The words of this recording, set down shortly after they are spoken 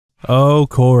Oh,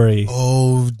 Cory.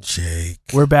 Oh, Jake.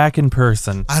 We're back in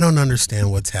person. I don't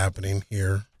understand what's happening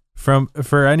here.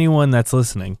 For anyone that's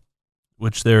listening,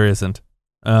 which there isn't,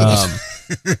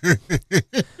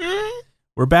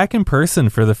 we're back in person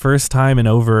for the first time in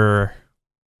over,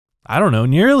 I don't know,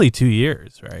 nearly 2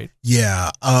 years, right? Yeah.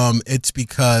 It's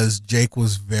because Jake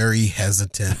was very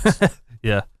hesitant.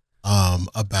 Yeah.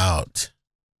 About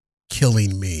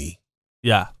killing me.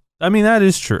 Yeah. I mean, that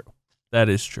is true. That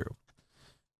is true.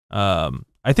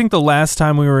 I think the last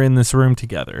time we were in this room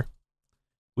together,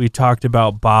 we talked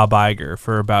about Bob Iger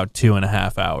for about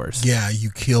 2.5 hours. Yeah, you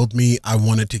killed me. I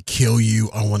wanted to kill you.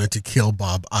 I wanted to kill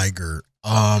Bob Iger.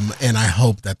 And I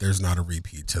hope that there's not a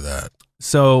repeat to that.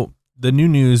 So the new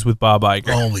news with Bob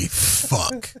Iger. Holy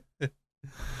fuck.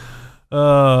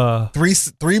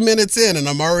 3 minutes in and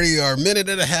I'm already, or a minute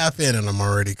and a half in and I'm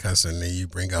already cussing and you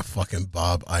bring up fucking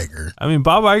Bob Iger. I mean,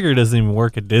 Bob Iger doesn't even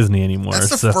work at Disney anymore.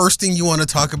 That's the first thing you want to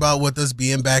talk about with us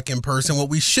being back in person. What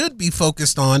we should be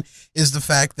focused on is the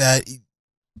fact that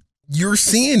you're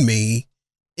seeing me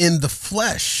in the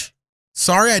flesh.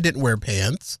 Sorry I didn't wear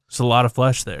pants. There's a lot of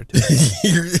flesh there, too.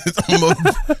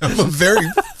 I'm a very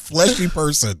fleshy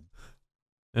person.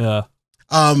 Yeah.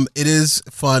 It is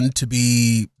fun to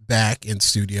be back in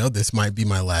studio. This might be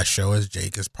my last show, as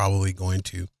Jake is probably going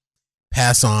to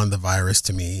pass on the virus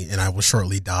to me and I will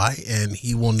shortly die, and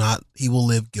he will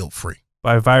live guilt-free.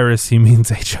 By virus, he means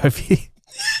HIV.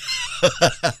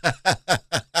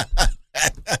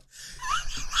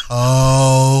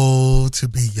 Oh, to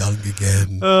be young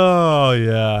again. Oh,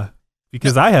 yeah.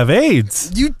 Because I have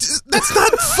AIDS. That's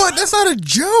not fun. That's not a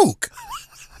joke.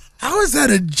 How is that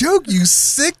a joke, you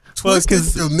sick, twisted,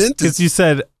 demented? Because you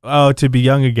said, oh, to be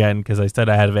young again, because I said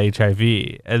I had HIV.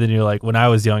 And then you're like, when I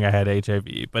was young, I had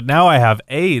HIV. But now I have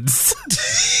AIDS.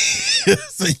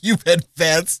 So you've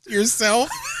advanced yourself?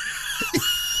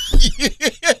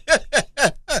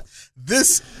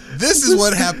 This is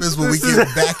what happens when we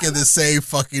get back in the same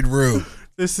fucking room.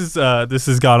 This has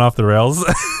gone off the rails.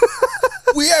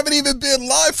 We haven't even been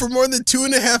live for more than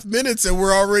 2.5 minutes, and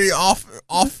we're already off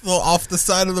the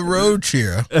side of the road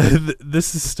here.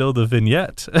 This is still the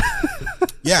vignette.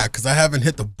 Yeah, because I haven't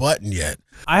hit the button yet.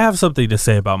 I have something to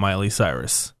say about Miley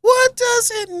Cyrus. What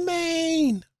does it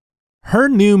mean? Her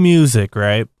new music,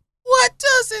 right? What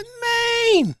does it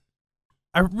mean?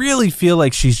 I really feel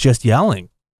like she's just yelling.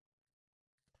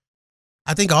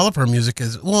 I think all of her music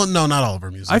is, well, no, not all of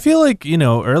her music. I feel like,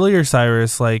 earlier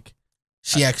Cyrus, like,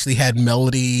 she actually had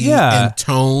melody and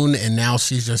tone, and now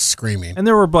she's just screaming. And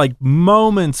there were like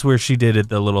moments where she did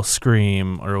the little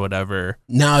scream or whatever.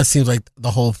 Now it seems like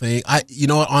the whole thing. You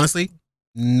know what? Honestly,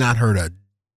 not heard a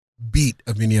beat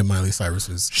of any of Miley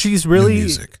Cyrus's new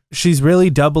music. She's really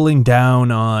doubling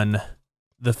down on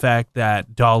the fact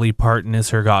that Dolly Parton is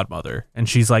her godmother, and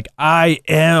she's like, I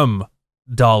am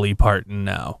Dolly Parton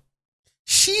now.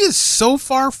 She is so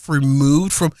far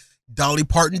removed from Dolly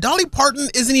Parton. Dolly Parton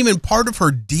isn't even part of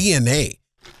her DNA.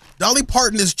 Dolly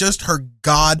Parton is just her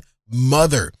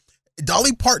godmother.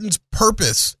 Dolly Parton's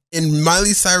purpose in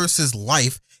Miley Cyrus's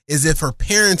life is if her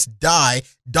parents die,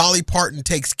 Dolly Parton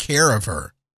takes care of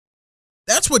her.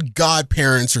 That's what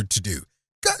godparents are to do.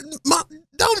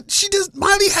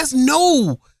 Miley has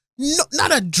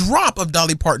not a drop of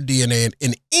Dolly Parton DNA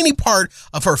in any part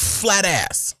of her flat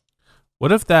ass.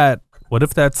 What if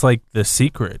that's like the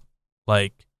secret?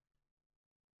 Like,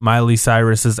 Miley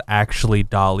Cyrus is actually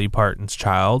Dolly Parton's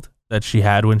child that she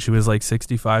had when she was like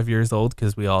 65 years old,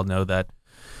 because we all know that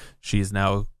she's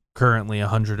now currently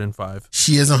 105.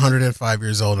 She is 105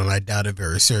 years old, and I doubt it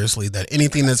very seriously that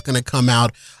anything that's going to come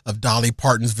out of Dolly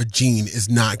Parton's vagine is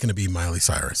not going to be Miley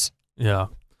Cyrus. Yeah.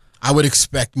 I would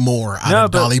expect more out of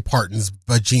Dolly Parton's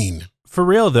vagine. For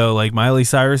real, though, like Miley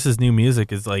Cyrus's new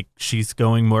music is like she's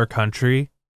going more country,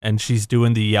 and she's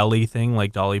doing the yelly thing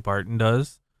like Dolly Parton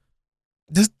does.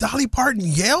 Does Dolly Parton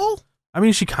yell? I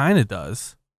mean, she kind of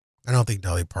does. I don't think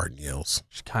Dolly Parton yells.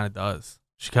 She kind of does.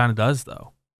 She kind of does,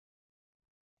 though.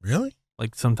 Really?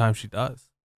 Like, sometimes she does.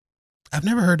 I've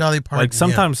never heard Dolly Parton. Like,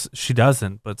 sometimes she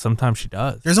doesn't, but sometimes she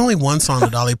does. There's only one song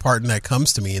of Dolly Parton that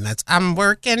comes to me, and that's I'm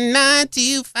working 9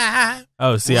 to 5.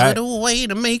 Oh, see, what a way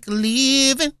to make a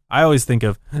living. I always think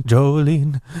of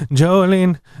Jolene,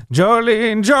 Jolene,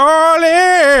 Jolene,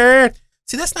 Jolene.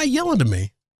 See, that's not yelling to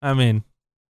me. I mean,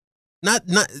 not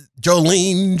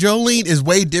Jolene. Jolene is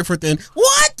way different than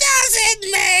what does it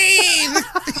mean?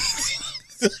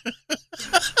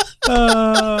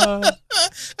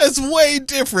 It's way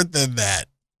different than that.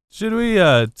 Should we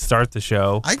start the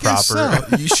show? I guess so.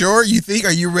 You sure? You think?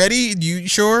 Are you ready? You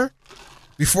sure?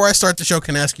 Before I start the show,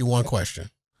 can I ask you one question?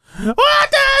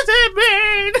 What does it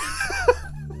mean?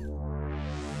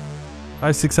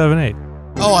 5, 6, 7, 8.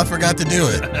 Oh, I forgot to do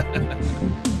it.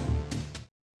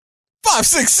 5,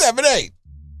 6, 7, 8.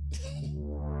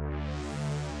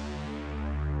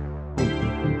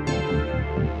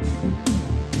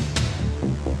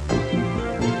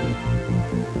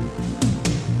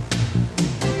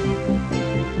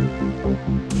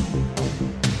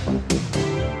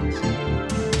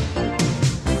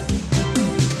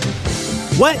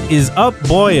 What is up,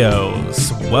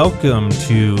 boyos? Welcome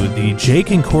to the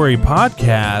Jake and Cory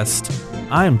podcast.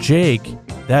 I'm Jake.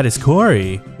 That is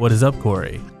Cory. What is up,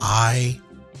 Cory? I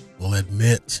will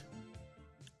admit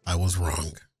I was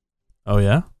wrong. Oh,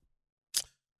 yeah?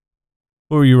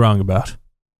 What were you wrong about?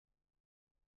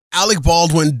 Alec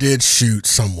Baldwin did shoot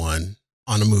someone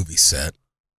on a movie set.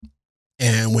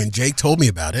 And when Jake told me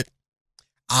about it,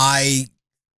 I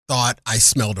thought I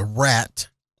smelled a rat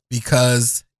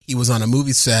because he was on a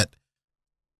movie set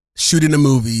shooting a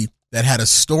movie that had a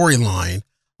storyline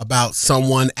about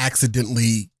someone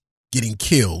accidentally getting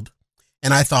killed.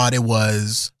 And I thought it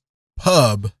was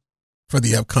pub for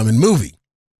the upcoming movie.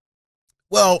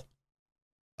 Well,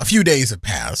 a few days have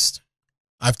passed.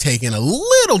 I've taken a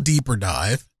little deeper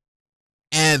dive.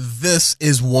 And this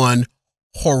is one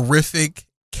horrific,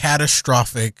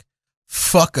 catastrophic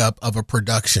fuck up of a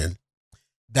production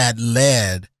that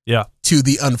led to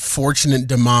the unfortunate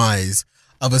demise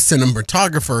of a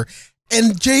cinematographer.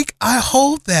 And Jake, I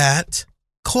hold that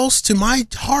close to my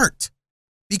heart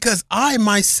because I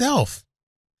myself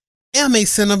am a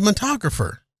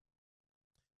cinematographer.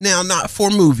 Now, not for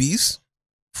movies,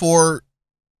 for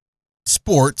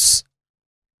sports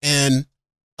and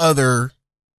other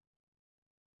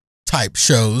type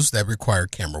shows that require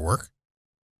camera work.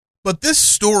 But this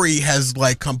story has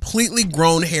like completely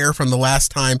grown hair from the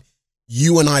last time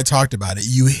you and I talked about it.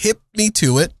 You hipped me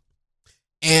to it.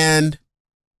 And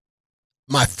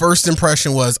my first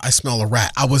impression was I smell a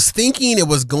rat. I was thinking it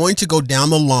was going to go down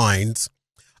the lines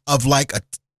of like a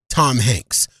Tom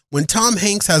Hanks. When Tom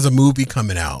Hanks has a movie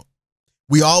coming out,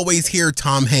 we always hear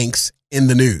Tom Hanks in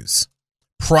the news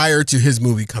prior to his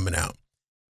movie coming out.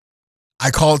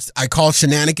 I called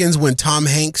shenanigans when Tom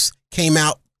Hanks came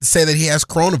out to say that he has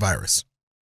coronavirus.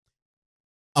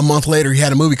 A month later, he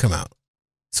had a movie come out.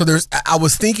 So I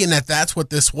was thinking that that's what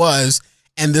this was,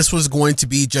 and this was going to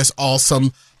be just all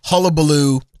some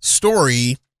hullabaloo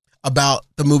story about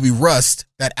the movie Rust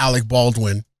that Alec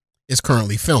Baldwin is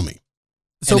currently filming.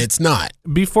 So and it's not.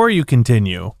 Before you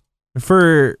continue,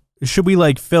 should we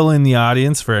like fill in the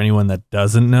audience for anyone that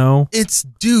doesn't know? It's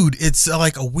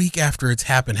like a week after it's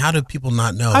happened. How do people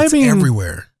not know? It's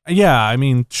everywhere. Yeah, I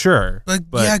mean, sure. But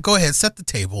yeah, go ahead, set the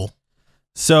table.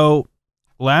 So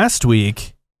last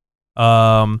week,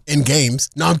 in games.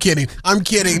 No, I'm kidding. I'm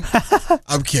kidding.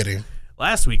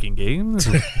 Last week in games.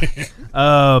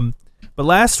 But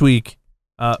last week,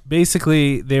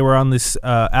 basically they were on this,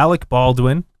 Alec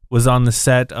Baldwin was on the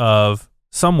set of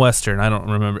some Western. I don't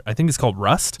remember. I think it's called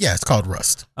Rust. Yeah, it's called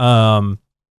Rust. I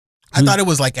thought it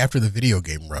was like after the video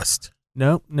game Rust.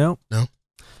 No.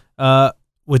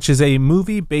 Which is a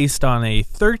movie based on a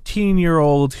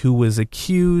 13-year-old who was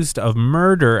accused of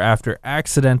murder after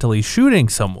accidentally shooting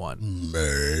someone.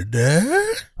 Murder?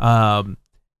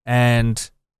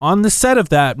 And on the set of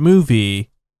that movie,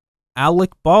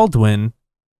 Alec Baldwin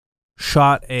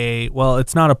shot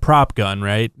it's not a prop gun,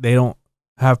 right?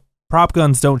 Prop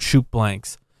guns don't shoot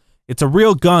blanks. It's a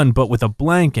real gun, but with a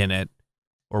blank in it,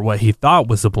 or what he thought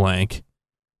was a blank.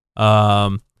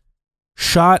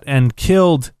 Shot and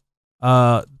killed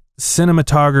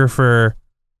cinematographer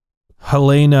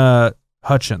Helena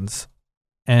Hutchins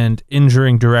and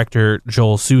injuring director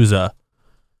Joel Souza.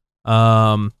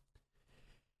 And,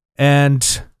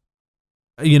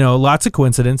 lots of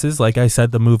coincidences. Like I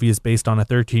said, the movie is based on a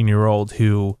 13-year-old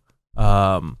who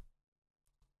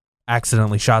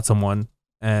accidentally shot someone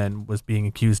and was being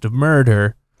accused of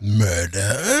murder.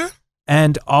 Murder?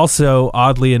 And also,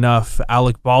 oddly enough,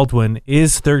 Alec Baldwin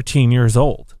is 13 years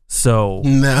old. So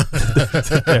no.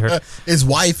 His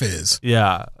wife is.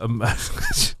 Yeah.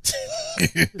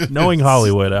 Knowing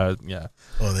Hollywood, yeah.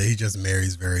 Well, he just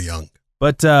marries very young.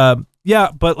 But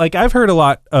but like I've heard a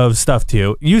lot of stuff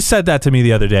too. You said that to me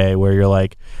the other day where you're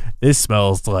like, this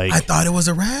smells like. I thought it was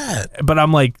a rat. But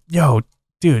I'm like, yo,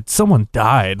 dude, someone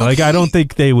died. Okay. Like, I don't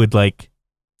think they would like.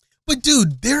 But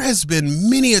dude, there has been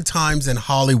many a times in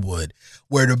Hollywood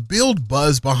where to build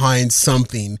buzz behind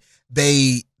something,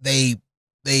 they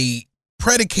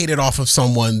predicate it off of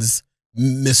someone's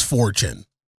misfortune.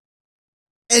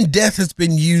 And death has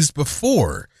been used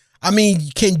before. I mean,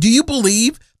 do you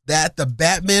believe that the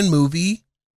Batman movie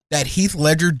that Heath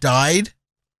Ledger died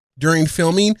during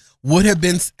filming would have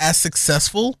been as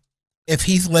successful if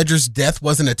Heath Ledger's death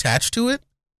wasn't attached to it?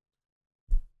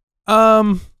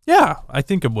 Yeah, I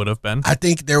think it would have been. I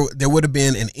think there would have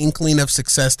been an inkling of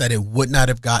success that it would not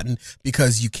have gotten,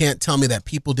 because you can't tell me that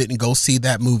people didn't go see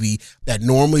that movie that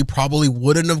normally probably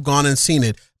wouldn't have gone and seen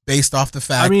it based off the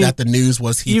fact that the news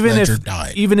was Heath Ledger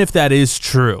died. Even if that is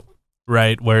true,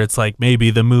 right, where it's like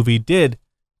maybe the movie did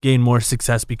gain more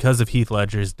success because of Heath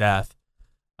Ledger's death,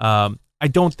 I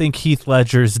don't think Heath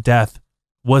Ledger's death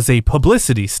was a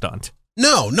publicity stunt.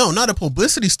 No, not a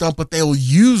publicity stunt, but they'll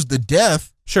use the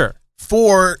death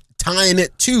for tying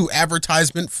it to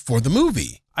advertisement for the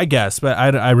movie. I guess, but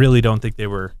I really don't think they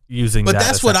were using that. But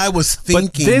that's what I was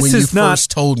thinking when you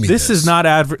first told me this. This is not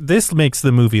this makes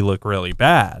the movie look really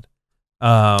bad.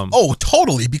 Oh,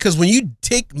 totally, because when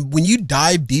you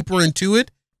dive deeper into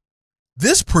it,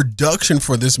 this production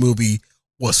for this movie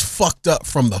was fucked up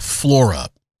from the floor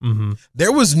up. Mm-hmm.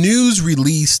 There was news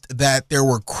released that there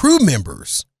were crew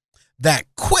members that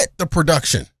quit the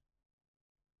production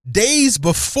days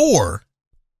before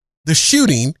the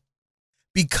shooting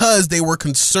because they were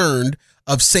concerned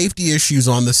of safety issues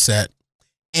on the set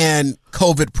and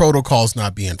COVID protocols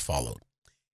not being followed.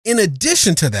 In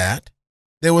addition to that,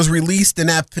 there was released an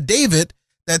affidavit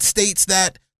that states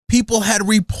that people had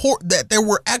report that there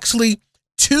were actually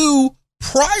 2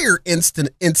 prior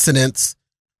incidents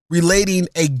relating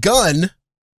a gun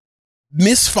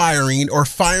misfiring or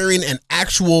firing an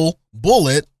actual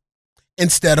bullet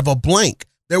instead of a blank.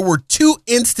 There were 2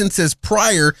 instances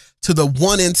prior to the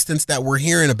one instance that we're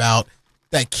hearing about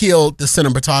that killed the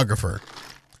cinematographer.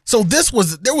 So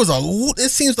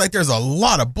it seems like there's a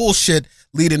lot of bullshit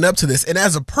leading up to this. And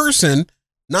as a person,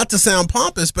 not to sound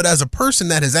pompous, but as a person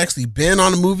that has actually been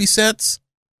on movie sets,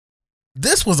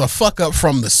 this was a fuck up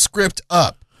from the script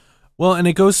up. Well, and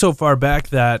it goes so far back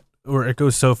it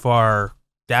goes so far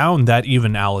down that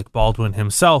even Alec Baldwin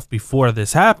himself, before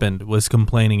this happened, was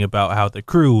complaining about how the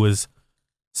crew was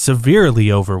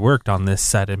severely overworked on this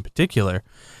set in particular.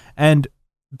 And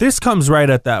this comes right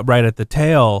at the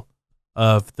tail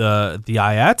of the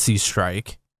IATSE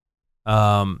strike,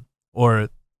 or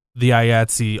the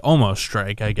IATSE almost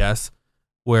strike, I guess,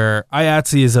 where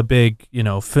IATSE is a big,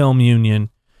 film union,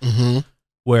 mm-hmm.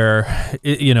 where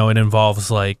it involves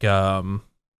like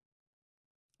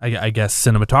I guess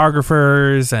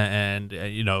cinematographers and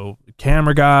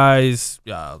camera guys,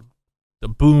 the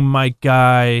boom mic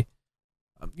guy,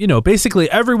 basically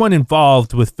everyone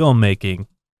involved with filmmaking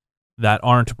that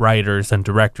aren't writers and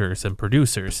directors and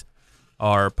producers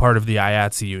are part of the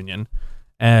IATSE union,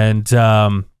 and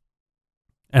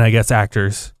I guess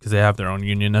actors, because they have their own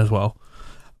union as well.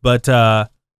 But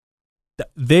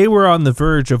they were on the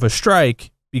verge of a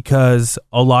strike because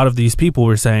a lot of these people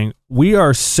were saying, we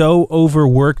are so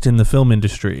overworked in the film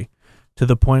industry to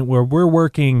the point where we're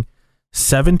working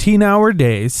 17-hour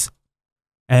days,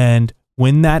 and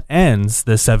when that ends,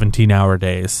 the 17-hour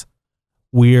days,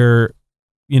 we're,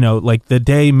 like the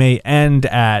day may end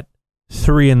at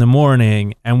 3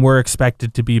 a.m. and we're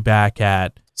expected to be back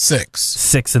at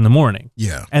 6 a.m.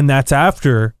 Yeah. And that's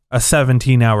after a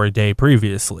 17-hour day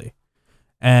previously.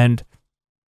 And,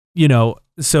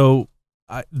 so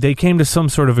they came to some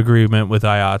sort of agreement with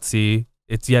IATSE.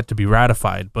 It's yet to be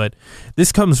ratified, but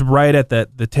this comes right at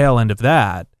the tail end of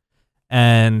that.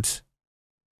 And,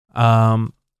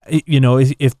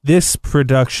 if this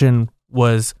production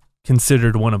was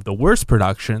considered one of the worst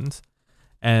productions,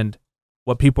 and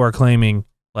what people are claiming,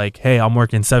 like, hey, I'm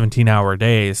working 17-hour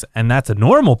days, and that's a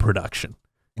normal production,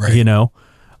 right?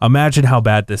 Imagine how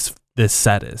bad this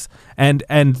set is. And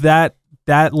that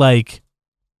like,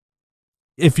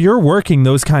 if you're working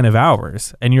those kind of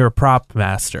hours and you're a prop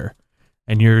master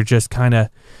and you're just kind of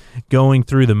going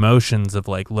through the motions of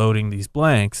like loading these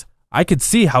blanks, I could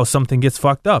see how something gets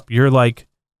fucked up. You're like,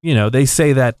 they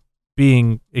say that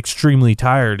being extremely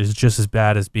tired is just as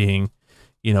bad as being,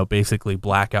 basically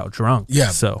blackout drunk. Yeah.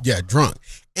 So yeah, drunk.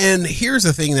 And here's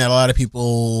the thing that a lot of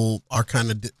people are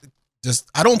kind of just,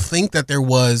 I don't think that there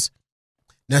was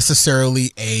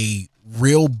necessarily a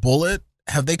real bullet.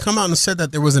 Have they come out and said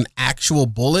that there was an actual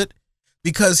bullet?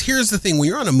 Because here's the thing, when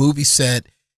you're on a movie set,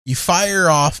 you fire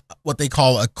off what they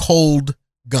call a cold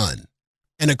gun.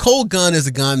 And a cold gun is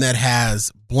a gun that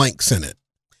has blanks in it.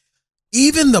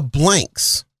 Even the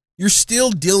blanks, you're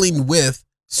still dealing with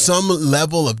some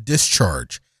level of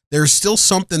discharge. There's still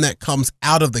something that comes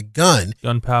out of the gun.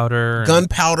 Gunpowder.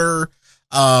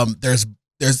 There's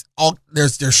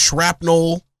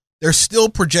shrapnel. There's still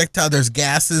projectile. There's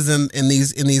gases in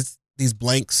these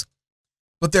blanks,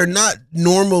 but they're not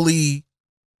normally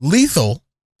lethal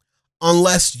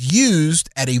unless used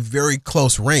at a very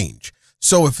close range.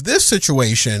 So if this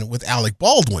situation with Alec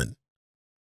Baldwin,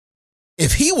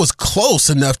 if he was close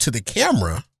enough to the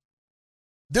camera,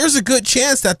 there's a good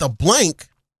chance that the blank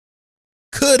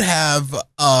could have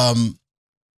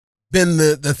been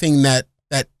the thing that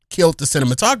killed the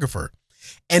cinematographer.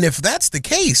 And if that's the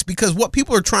case, because what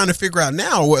people are trying to figure out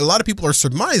now, what a lot of people are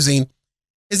surmising,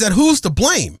 is that who's to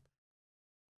blame?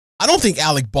 I don't think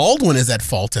Alec Baldwin is at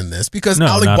fault in this, because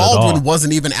Alec Baldwin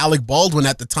wasn't even Alec Baldwin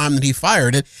at the time that he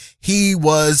fired it. He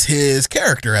was his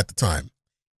character at the time.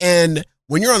 And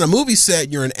when you're on a movie set,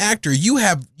 you're an actor, you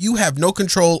have no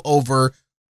control over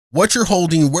what you're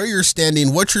holding, where you're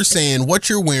standing, what you're saying, what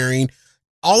you're wearing.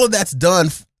 All of that's done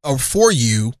for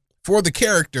you, for the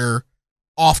character,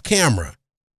 off camera.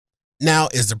 Now,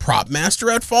 is the prop master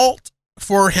at fault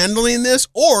for handling this,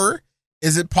 or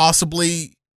is it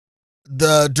possibly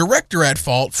the director at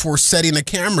fault for setting a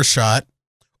camera shot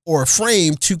or a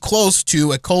frame too close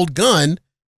to a cold gun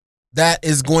that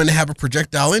is going to have a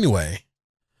projectile anyway?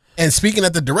 And speaking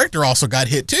that the director also got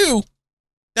hit too,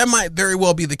 that might very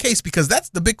well be the case, because that's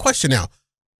the big question now.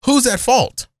 Who's at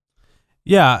fault?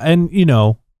 Yeah, and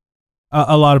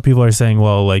a lot of people are saying,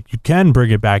 well, like, you can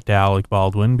bring it back to Alec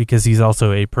Baldwin because he's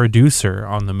also a producer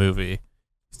on the movie.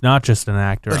 He's not just an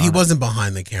actor. But he wasn't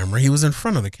behind the camera. He was in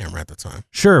front of the camera at the time.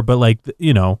 Sure, but like,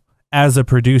 as a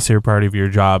producer, part of your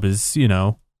job is,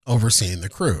 overseeing the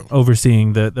crew.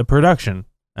 Overseeing the production.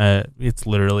 It's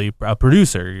literally a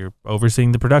producer. You're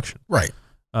overseeing the production. Right.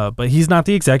 But he's not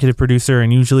the executive producer,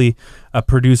 and usually a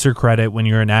producer credit when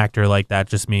you're an actor like that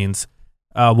just means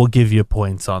we'll give you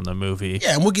points on the movie.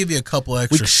 Yeah, and we'll give you a couple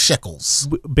extra shekels.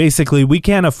 Basically, we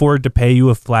can't afford to pay you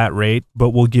a flat rate, but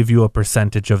we'll give you a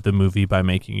percentage of the movie by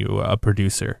making you a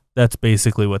producer. That's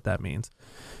basically what that means.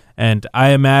 And I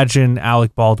imagine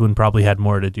Alec Baldwin probably had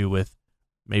more to do with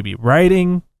maybe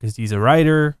writing, because he's a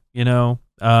writer,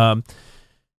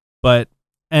 But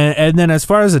and then as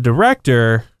far as a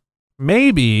director,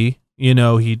 maybe,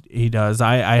 he does.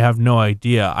 I have no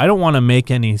idea. I don't want to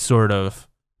make any sort of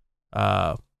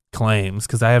claims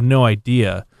because I have no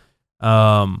idea.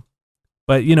 But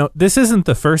this isn't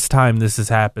the first time this has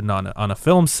happened on a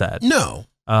film set. No.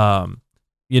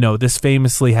 This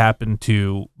famously happened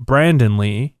to Brandon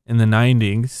Lee in the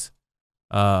 90s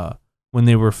when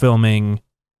they were filming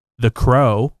The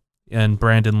Crow, and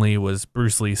Brandon Lee was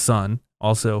Bruce Lee's son.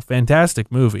 Also,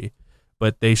 fantastic movie.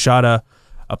 But they shot a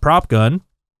prop gun.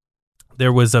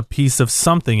 There was a piece of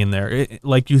something in there.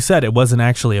 Like you said, it wasn't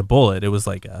actually a bullet. It was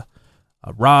like a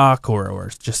rock or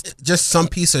just some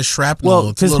piece of shrapnel. Well,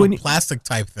 it's a little plastic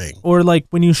type thing. Or like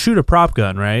when you shoot a prop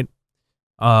gun, right?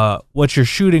 What you're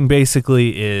shooting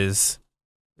basically is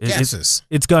gases.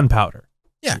 It's gunpowder.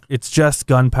 Yeah. It's just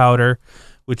gunpowder,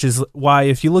 which is why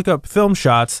if you look up film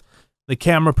shots, the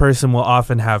camera person will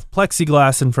often have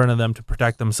plexiglass in front of them to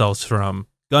protect themselves from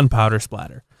gunpowder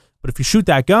splatter. But if you shoot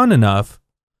that gun enough,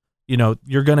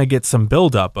 you're going to get some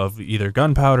buildup of either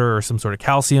gunpowder or some sort of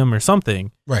calcium or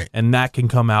something. Right. And that can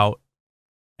come out.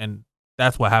 And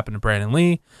that's what happened to Brandon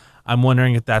Lee. I'm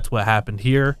wondering if that's what happened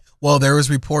here. Well, there was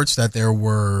reports that there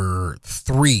were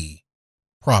 3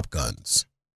 prop guns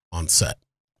on set.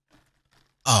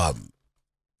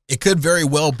 It could very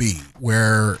well be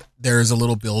where there's a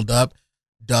little buildup,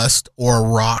 dust or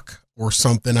rock or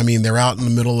something. I mean, they're out in the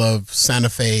middle of Santa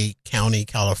Fe County,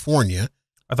 California.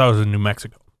 I thought it was in New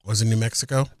Mexico. Was it New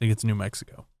Mexico? I think it's New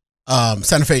Mexico.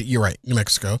 Santa Fe, you're right, New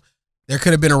Mexico. There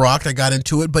could have been a rock that got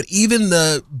into it, but even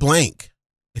the blank,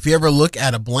 if you ever look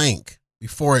at a blank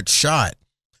before it's shot,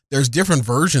 there's different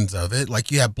versions of it.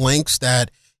 Like you have blanks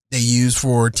that they use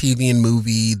for TV and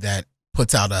movie that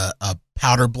puts out a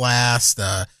powder blast.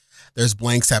 There's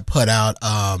blanks that put out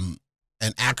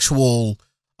an actual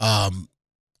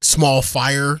small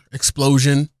fire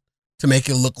explosion to make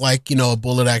it look like, a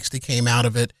bullet actually came out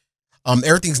of it.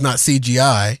 Everything's not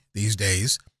CGI these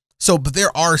days. So, but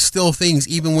there are still things,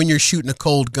 even when you're shooting a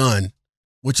cold gun,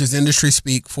 which is industry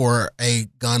speak for a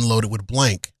gun loaded with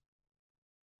blank,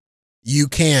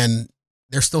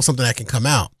 there's still something that can come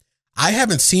out. I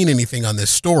haven't seen anything on this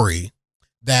story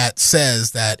that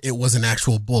says that it was an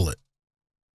actual bullet.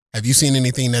 Have you seen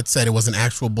anything that said it was an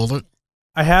actual bullet?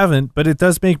 I haven't, but it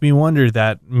does make me wonder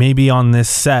that maybe on this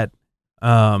set,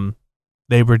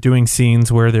 they were doing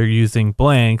scenes where they're using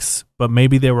blanks, but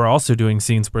maybe they were also doing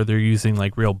scenes where they're using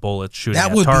like real bullets shooting at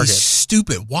targets. That would be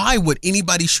stupid. Why would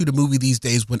anybody shoot a movie these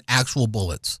days with actual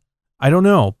bullets? I don't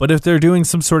know, but if they're doing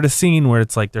some sort of scene where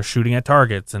it's like they're shooting at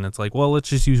targets and it's like, well, let's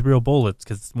just use real bullets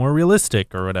because it's more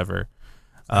realistic or whatever.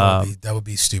 That would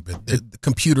be stupid. The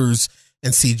computers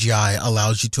and CGI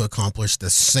allows you to accomplish the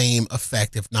same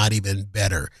effect, if not even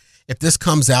better. If this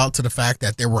comes out to the fact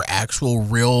that there were actual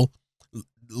real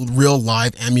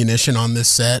live ammunition on this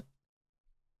set,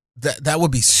 That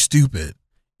would be stupid.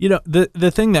 You know,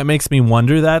 the thing that makes me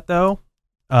wonder that, though,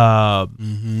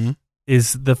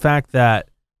 is the fact that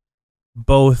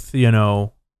both, you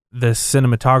know, the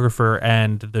cinematographer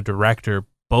and the director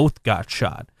both got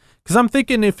shot. Because I'm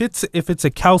thinking if it's a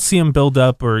calcium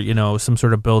buildup or, you know, some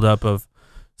sort of buildup of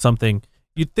something,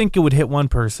 you'd think it would hit one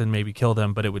person, maybe kill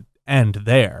them, but it would end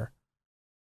there.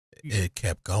 It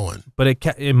kept going, but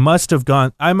it must have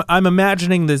gone. I'm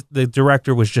imagining the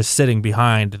director was just sitting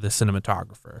behind the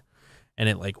cinematographer, and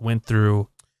it like went through,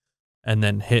 and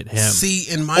then hit him. See,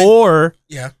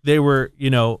 they were, you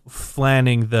know,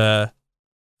 fanning the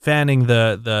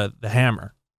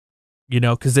hammer, you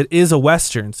know, because it is a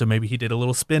Western, so maybe he did a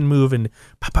little spin move and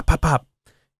pop pop pop pop,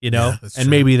 you know, and true.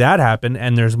 Maybe that happened,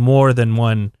 and there's more than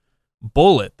one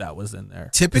bullet that was in there.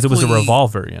 Typically, it was a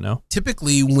revolver, you know.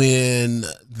 Typically, when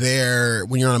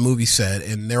you're on a movie set,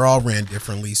 and they're all ran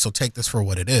differently, so take this for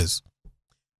what it is.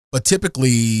 But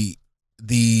typically,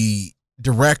 the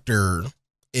director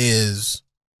is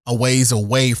a ways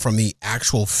away from the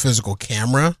actual physical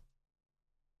camera.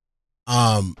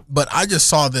 But I just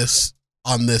saw this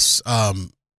on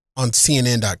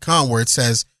CNN.com where it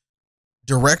says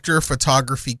director of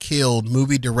photography killed,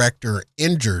 movie director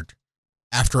injured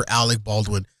after Alec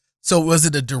Baldwin. So was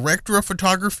it a director of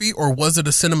photography or was it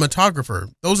a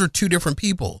cinematographer? Those are two different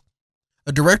people.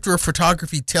 A director of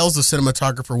photography tells the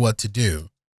cinematographer what to do.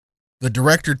 The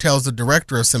director tells the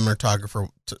director of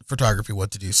photography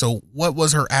what to do. So what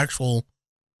was her actual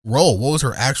role? What was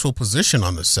her actual position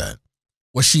on the set?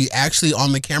 Was she actually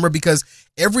on the camera? Because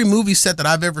every movie set that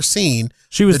I've ever seen,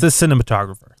 she was the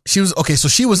cinematographer. She was okay. So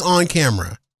she was on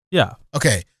camera. Yeah.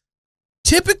 Okay.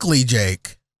 Typically,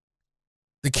 Jake,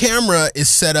 the camera is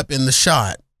set up in the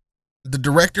shot. The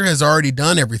director has already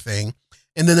done everything.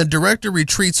 And then the director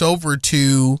retreats over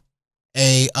to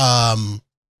a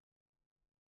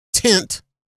tent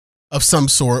of some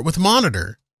sort with a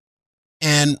monitor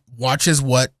and watches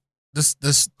what the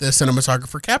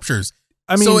cinematographer captures.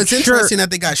 I mean, so it's interesting that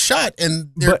they got shot.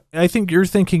 But I think you're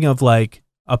thinking of like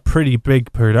a pretty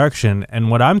big production.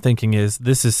 And what I'm thinking is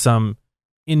this is some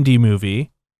indie movie.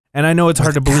 And I know it's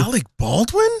hard to believe. Alec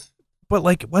Baldwin? But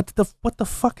like, what the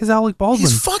fuck is Alec Baldwin?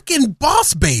 He's fucking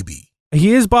Boss Baby.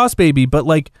 He is Boss Baby, but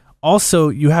like, also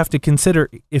you have to consider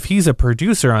if he's a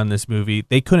producer on this movie,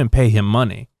 they couldn't pay him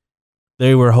money.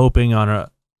 They were hoping on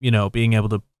being able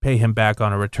to pay him back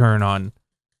on a return on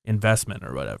investment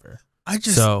or whatever. I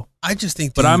just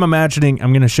think. But I'm imagining.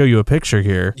 I'm going to show you a picture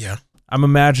here. Yeah. I'm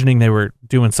imagining they were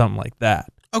doing something like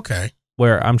that. Okay.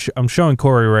 Where I'm showing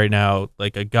Cory right now,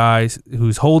 like a guy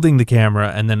who's holding the camera,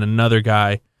 and then another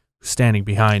guy standing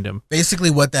behind him.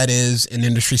 Basically what that is in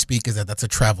industry speak is that's a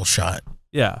travel shot.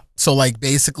 Yeah. So like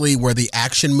basically where the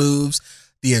action moves,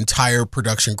 the entire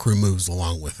production crew moves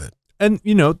along with it. And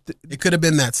you know, it could have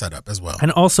been that setup as well.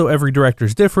 And also every director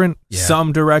is different. Yeah.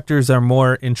 Some directors are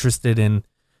more interested in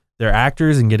their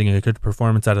actors and getting a good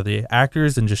performance out of the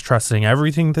actors and just trusting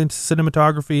everything to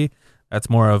cinematography. That's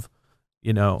more of,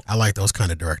 you know, I like those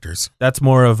kind of directors. That's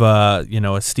more of a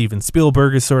Steven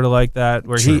Spielberg is sort of like that,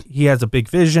 where he has a big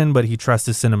vision, but he trusts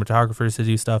his cinematographers to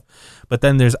do stuff. But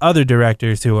then there's other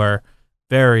directors who are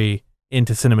very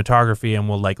into cinematography and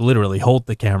will like literally hold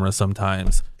the camera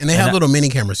sometimes. And they have little mini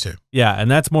cameras too. Yeah,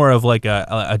 and that's more of like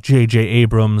a J.J.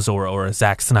 Abrams or a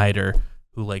Zack Snyder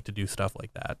who like to do stuff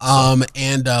like that.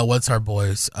 And what's our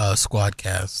boys squad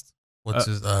cast? What's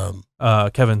his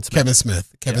Kevin Smith. Kevin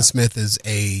Smith. Kevin Smith is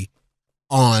he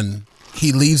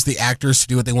leaves the actors to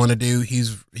do what they want to do.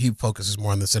 He focuses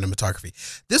more on the cinematography.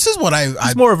 This is what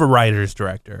he's more of a writer's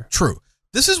director. True.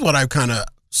 This is what I've kind of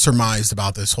surmised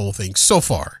about this whole thing so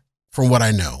far, from what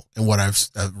I know and what I've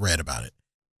read about it.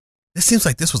 It seems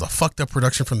like this was a fucked up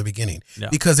production from the beginning,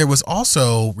 because there was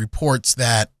also reports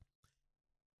that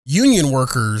union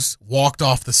workers walked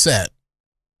off the set,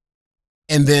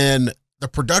 and then the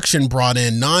production brought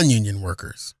in non-union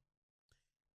workers.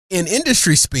 In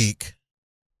industry speak,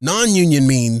 non-union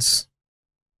means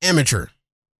amateur.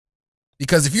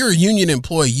 Because if you're a union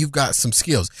employee, you've got some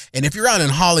skills. And if you're out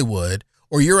in Hollywood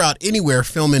or you're out anywhere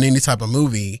filming any type of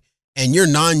movie and you're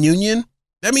non-union,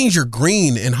 that means you're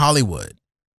green in Hollywood.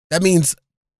 That means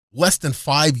less than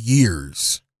 5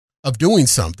 years of doing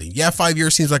something. Yeah, 5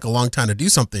 years seems like a long time to do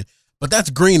something, but that's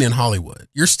green in Hollywood.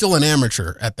 You're still an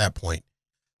amateur at that point.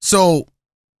 So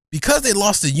because they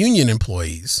lost the union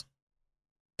employees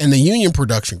and the union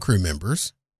production crew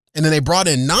members, and then they brought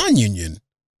in non-union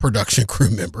production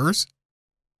crew members,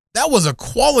 that was a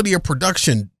quality of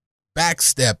production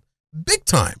backstep big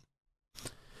time.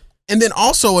 And then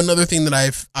also another thing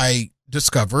that I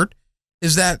discovered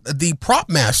is that the prop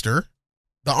master,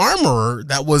 the armorer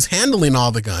that was handling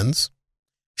all the guns,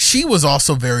 she was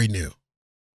also very new.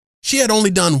 She had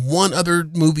only done one other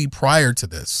movie prior to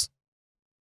this.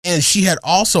 And she had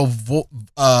also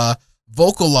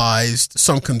vocalized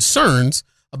some concerns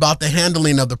about the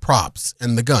handling of the props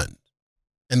and the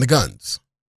guns.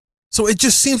 So it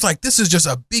just seems like this is just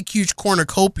a big, huge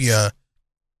cornucopia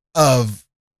of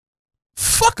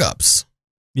fuck-ups.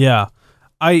 Yeah.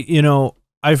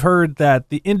 I've heard that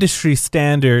the industry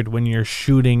standard when you're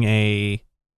shooting a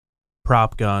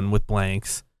prop gun with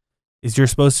blanks is you're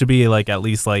supposed to be like at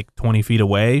least like 20 feet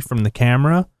away from the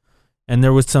camera. And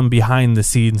there was some behind the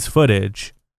scenes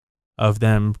footage of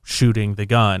them shooting the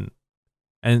gun.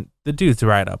 And the dude's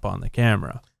right up on the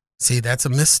camera. See, that's a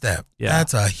misstep. Yeah.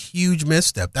 That's a huge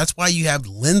misstep. That's why you have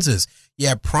lenses. You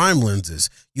have prime lenses.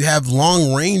 You have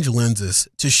long range lenses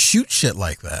to shoot shit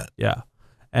like that. Yeah.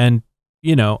 And,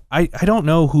 I don't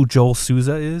know who Joel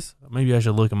Souza is. Maybe I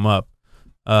should look him up.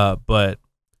 But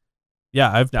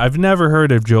yeah, I've never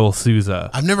heard of Joel Souza.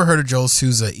 I've never heard of Joel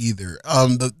Souza either.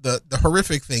 The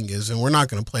horrific thing is, and we're not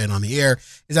going to play it on the air,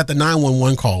 is that the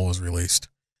 911 call was released.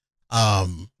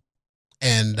 And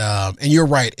you're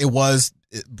right.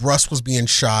 Russ was being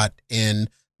shot in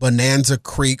Bonanza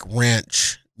Creek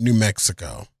Ranch, New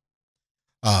Mexico.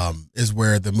 Is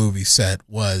where the movie set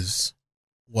was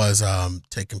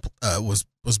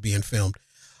being filmed.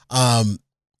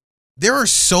 There are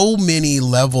so many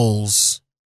levels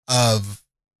of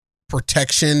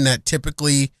protection that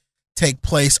typically take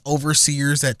place,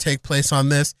 overseers that take place on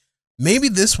this. Maybe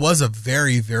this was a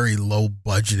very, very low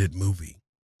budgeted movie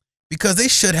because they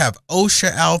should have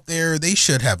OSHA out there. They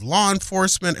should have law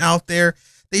enforcement out there.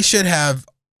 They should have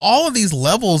all of these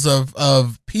levels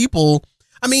of people.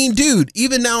 I mean, dude,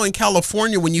 even now in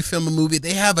California, when you film a movie,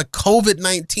 they have a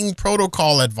COVID-19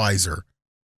 protocol advisor.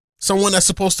 Someone that's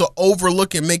supposed to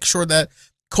overlook and make sure that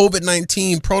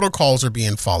COVID-19 protocols are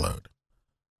being followed.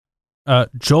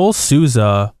 Joel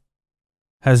Souza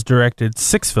has directed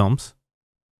 6 films,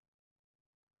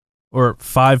 or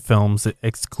 5 films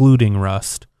excluding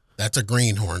Rust. That's a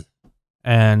greenhorn.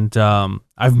 And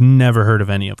I've never heard of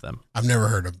any of them. I've never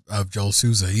heard of Joel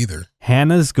Souza either.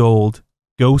 Hannah's Gold,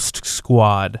 Ghost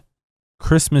Squad,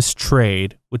 Christmas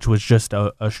Trade, which was just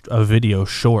a video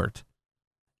short,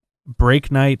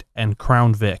 Break Night, and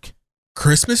Crown Vic.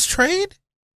 Christmas Trade?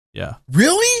 Yeah.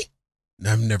 Really?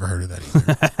 I've never heard of that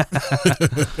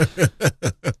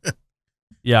either.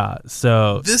 Yeah,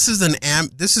 so this is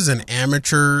an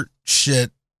amateur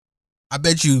shit. I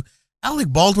bet you, Alec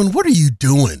Baldwin, what are you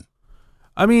doing?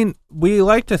 I mean, we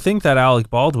like to think that Alec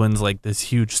Baldwin's like this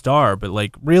huge star, but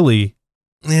like really,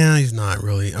 yeah, he's not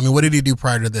really. I mean, what did he do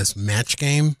prior to this? Match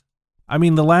Game? I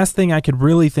mean, the last thing I could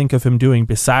really think of him doing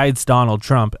besides Donald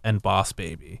Trump and Boss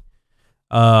Baby,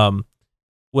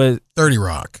 was 30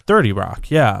 Rock. 30 Rock,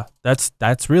 yeah.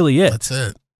 That's really it. That's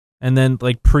it. And then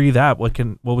like pre that, what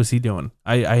was he doing?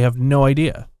 I have no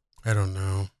idea. I don't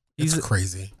know. It's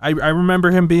crazy. I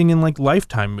remember him being in like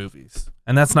Lifetime movies.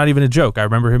 And that's not even a joke. I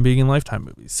remember him being in Lifetime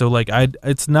movies. So like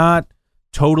it's not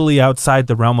totally outside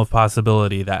the realm of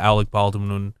possibility that Alec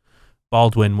Baldwin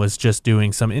was just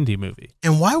doing some indie movie.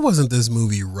 And why wasn't this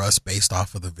movie Rust based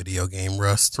off of the video game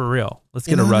Rust? For real. Let's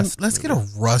get a Rust movie. Let's get a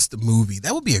Rust movie.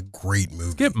 That would be a great movie.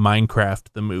 Let's get Minecraft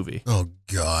the movie. Oh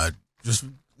God.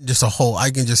 Just a whole,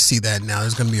 I can just see that now.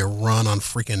 There's going to be a run on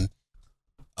freaking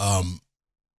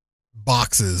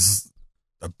boxes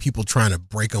of people trying to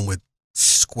break them with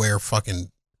square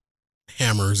fucking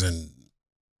hammers and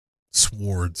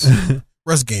swords.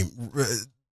 Rust game.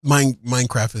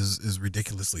 Minecraft is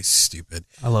ridiculously stupid.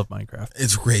 I love Minecraft.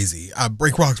 It's crazy.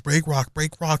 Break rocks, break rock,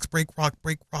 break rocks, break rock,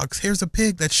 break rocks. Here's a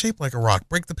pig that's shaped like a rock.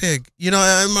 Break the pig.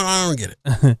 I don't get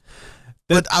it.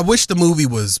 But I wish the movie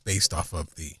was based off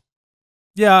of the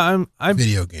I'm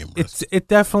video game. It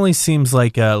definitely seems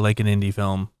like an indie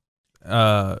film.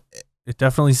 It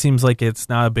definitely seems like it's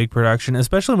not a big production,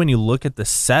 especially when you look at the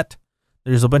set.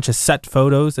 There's a bunch of set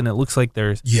photos, and it looks like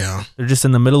they're just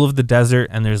in the middle of the desert,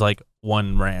 and there's like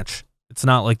one ranch. It's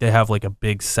not like they have like a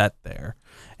big set there.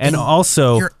 And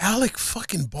also, you're Alec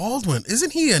fucking Baldwin.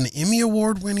 Isn't he an Emmy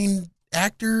Award winning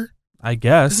actor? I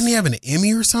guess. Doesn't he have an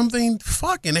Emmy or something?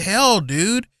 Fucking hell,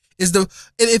 dude. If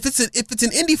it's an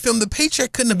indie film, the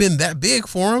paycheck couldn't have been that big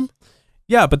for him.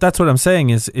 Yeah, but that's what I'm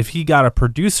saying is if he got a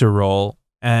producer role,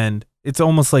 and it's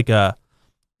almost like a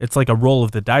roll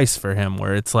of the dice for him,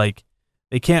 where it's like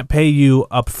they can't pay you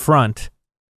up front,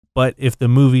 but if the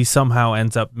movie somehow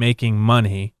ends up making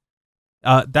money,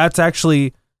 that's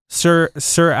actually Sir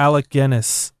Alec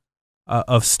Guinness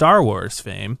of Star Wars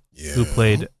fame, who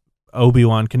played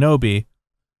Obi-Wan Kenobi.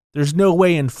 There's no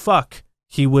way in fuck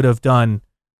he would have done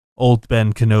old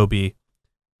Ben Kenobi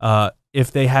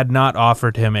if they had not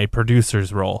offered him a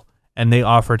producer's role and they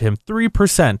offered him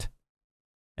 3%.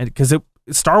 And because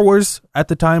Star Wars at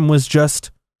the time was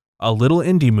just a little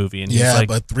indie movie. And yeah,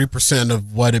 but 3%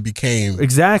 of what it became.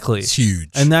 Exactly. It's huge.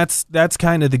 And that's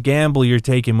kind of the gamble you're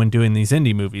taking when doing these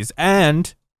indie movies.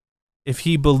 And if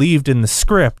he believed in the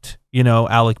script,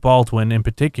 Alec Baldwin in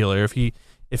particular, if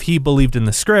he believed in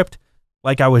the script,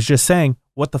 like I was just saying,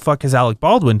 what the fuck has Alec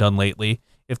Baldwin done lately?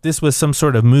 If this was some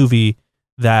sort of movie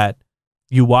that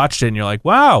you watched it and you're like,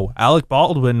 wow, Alec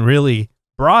Baldwin really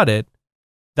brought it,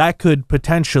 that could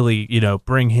potentially,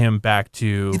 bring him back to...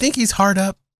 You think he's hard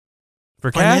up?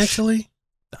 For cash? Financially?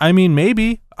 I mean,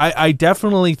 maybe. I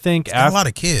definitely think... He's got a lot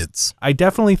of kids. I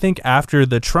definitely think after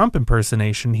the Trump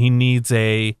impersonation, he needs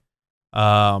a...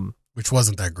 Which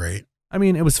wasn't that great. I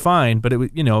mean, it was fine, but it was,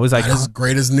 it was not as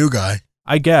great as New Guy.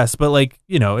 I guess, but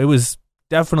it was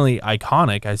definitely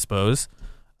iconic, I suppose.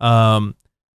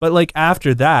 But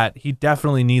after that, he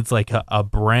definitely needs a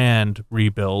brand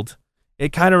rebuild.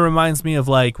 It kind of reminds me of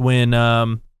when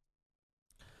Matthew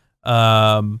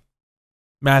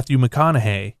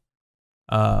McConaughey,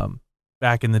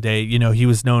 back in the day, he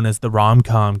was known as the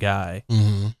rom-com guy.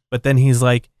 Mm-hmm. But then he's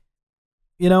like,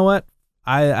 you know what?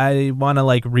 I want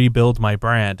to rebuild my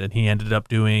brand. And he ended up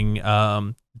doing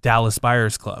Dallas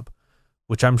Buyers Club,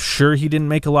 which I'm sure he didn't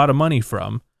make a lot of money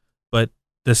from, but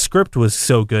the script was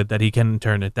so good that he couldn't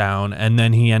turn it down. And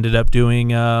then he ended up doing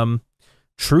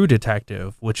True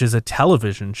Detective, which is a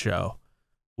television show,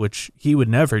 which he would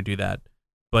never do that.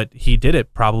 But he did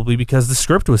it probably because the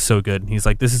script was so good. And he's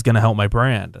like, this is going to help my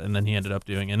brand. And then he ended up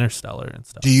doing Interstellar and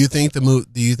stuff. Do you think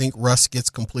Rust gets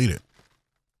completed?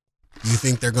 Do you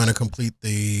think they're going to complete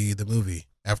the movie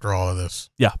after all of this?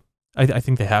 Yeah, I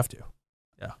think they have to.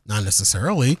 Yeah. Not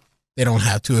necessarily. They don't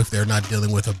have to if they're not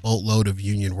dealing with a boatload of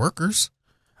union workers.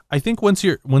 I think once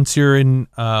you're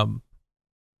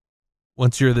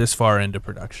this far into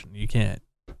production, you can't.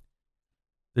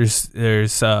 There's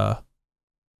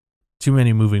too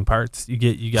many moving parts.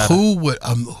 You got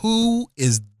who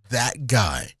is that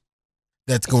guy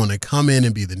that's going to come in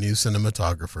and be the new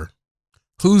cinematographer?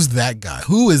 Who's that guy?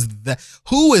 Who is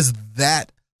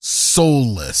that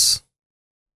soulless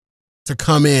to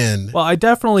come in? Well, I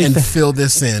definitely fill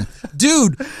this in.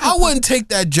 Dude, I wouldn't take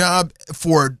that job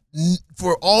for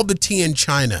all the tea in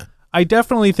China. I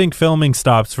definitely think filming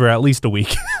stops for at least a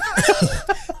week.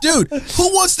 Dude,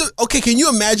 who wants to... Okay, can you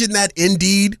imagine that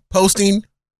Indeed posting?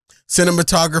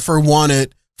 Cinematographer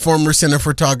wanted, former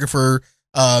cinematographer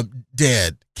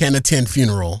dead, can attend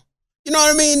funeral. You know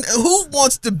what I mean? Who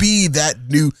wants to be that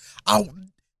new...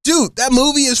 Dude, that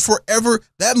movie is forever...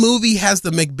 That movie has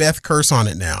the Macbeth curse on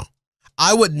it now.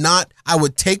 I would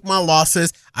take my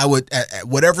losses. I would, at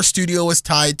whatever studio is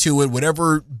tied to it,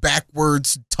 whatever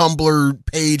backwards Tumblr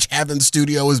page having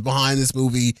studio is behind this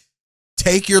movie,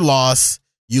 take your loss.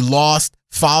 You lost,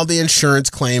 file the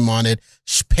insurance claim on it,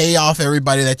 pay off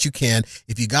everybody that you can.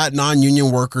 If you got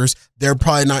non-union workers, they're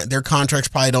probably not, their contracts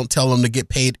probably don't tell them to get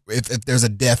paid if there's a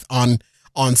death on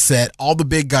set. All the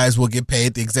big guys will get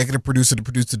paid. The executive producer,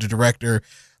 the director,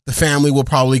 the family will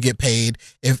probably get paid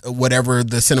if whatever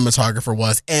the cinematographer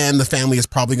was, and the family is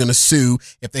probably going to sue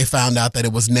if they found out that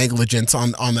it was negligence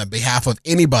on the behalf of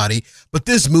anybody. But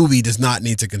this movie does not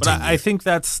need to continue. But I think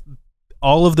that's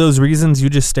all of those reasons you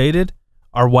just stated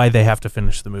are why they have to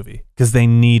finish the movie, because they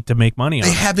need to make money on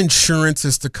it. They have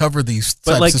insurances to cover these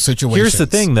types of situations. Here's the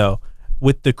thing, though.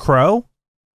 With The Crow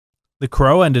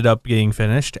ended up getting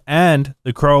finished, and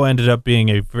The Crow ended up being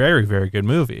a very, very good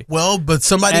movie. Well, but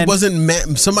somebody wasn't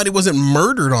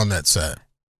murdered on that set.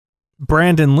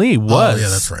 Brandon Lee was. Oh, yeah,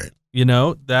 that's right. You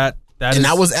know, that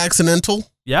was accidental?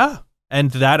 Yeah.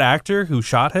 And that actor who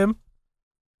shot him,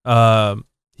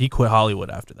 he quit Hollywood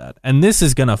after that. And this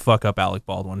is going to fuck up Alec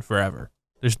Baldwin forever.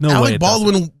 There's no way.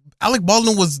 Alec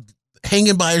Baldwin was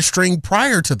hanging by a string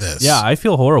prior to this. Yeah, I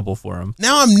feel horrible for him.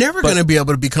 Now I'm never going to be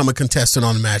able to become a contestant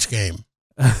on the Match Game.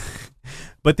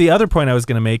 But the other point I was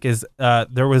going to make is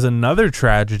there was another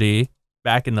tragedy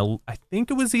back in I think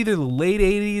it was either the late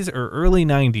 80s or early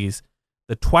 90s,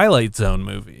 the Twilight Zone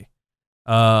movie.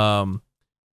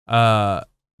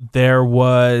 There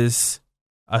was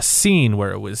a scene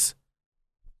where it was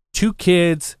 2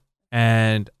 kids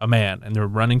and a man, and they're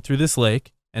running through this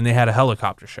lake, and they had a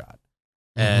helicopter shot.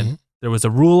 And there was a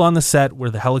rule on the set where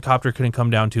the helicopter couldn't come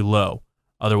down too low.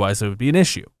 Otherwise, it would be an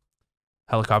issue.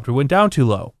 Helicopter went down too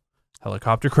low.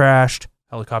 Helicopter crashed.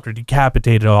 Helicopter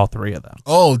decapitated all 3 of them.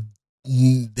 Oh,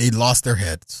 they lost their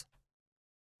heads.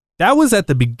 That was at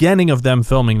the beginning of them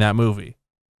filming that movie.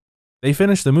 They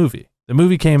finished the movie. The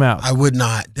movie came out. I would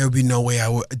not. There would be no way I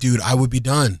would. Dude, I would be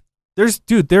done. There is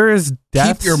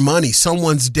deaths. Keep your money.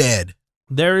 Someone's dead.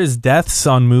 There is deaths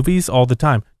on movies all the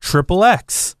time. Triple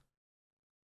X.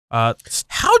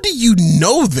 How do you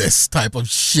know this type of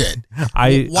shit?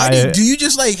 Do you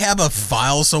just like have a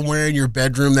file somewhere in your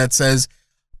bedroom that says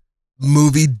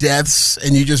movie deaths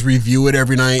and you just review it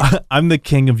every night? I'm the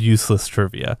king of useless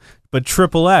trivia. But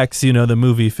Triple X, you know, the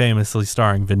movie famously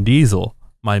starring Vin Diesel,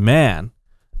 my man.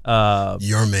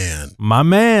 Your man. My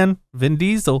man, Vin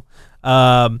Diesel.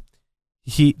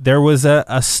 There was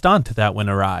a stunt that went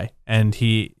awry, and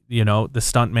the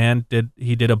stunt man did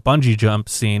a bungee jump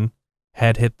scene,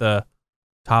 head hit the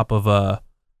top of a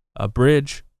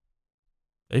bridge.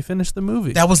 They finished the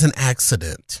movie. That was an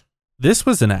accident. This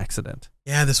was an accident.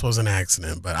 Yeah, this was an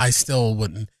accident, but I still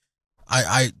wouldn't.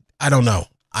 I don't know.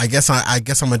 I guess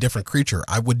I'm a different creature.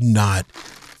 I would not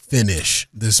finish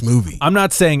this movie. I'm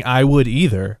not saying I would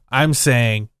either. I'm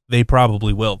saying they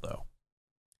probably will, though.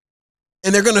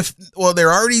 And they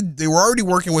were already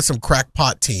working with some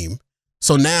crackpot team.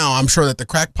 So now I'm sure that the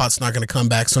crackpot's not going to come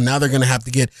back. So now they're going to have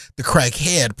to get the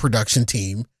crackhead production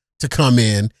team to come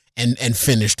in and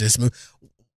finish this movie.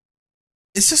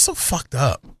 It's just so fucked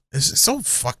up. It's just so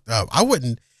fucked up. All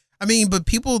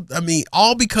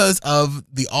because of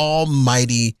the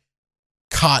almighty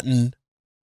cotton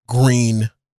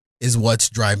green is what's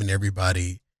driving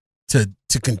everybody to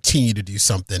continue to do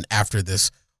something after this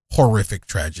horrific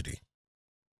tragedy.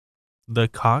 The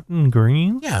cotton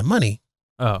green? Yeah, money.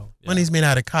 Oh. Yeah. Money's made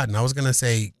out of cotton. I was going to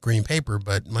say green paper,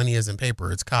 but money isn't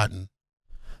paper, it's cotton.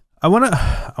 I want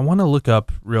to look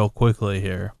up real quickly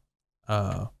here.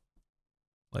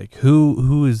 Like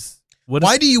who is what?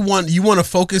 Why do you want to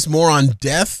focus more on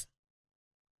death?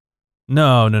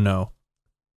 No.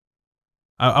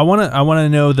 I want to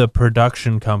know the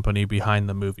production company behind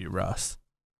the movie Russ.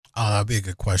 That'd be a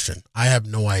good question. I have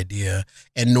no idea,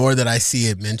 and nor did I see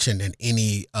it mentioned in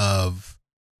any of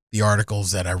the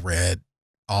articles that I read.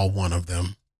 All one of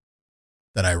them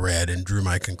that I read and drew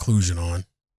my conclusion on.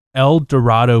 El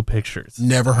Dorado Pictures.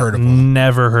 Never heard of them.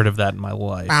 Never heard of that in my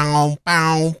life. Bow,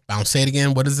 bow, bow. Say it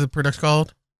again. What is the production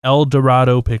called? El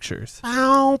Dorado Pictures.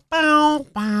 Bow, bow,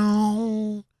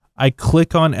 bow. I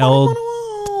click on El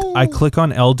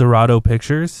Dorado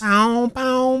Pictures. Bow,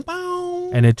 bow,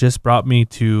 bow. And it just brought me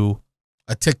to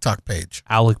a TikTok page.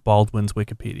 Alec Baldwin's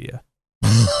Wikipedia.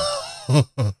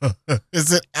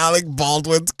 Is it Alec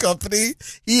Baldwin's company?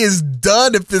 He is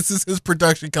done if this is his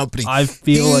production company. I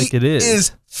feel like it is. He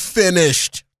is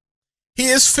finished. He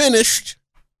is finished.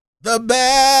 The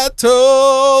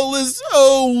battle is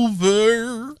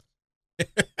over.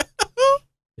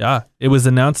 Yeah, it was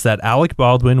announced that Alec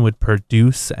Baldwin would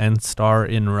produce and star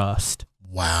in Rust.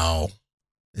 Wow.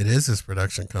 It is his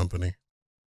production company.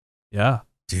 Yeah.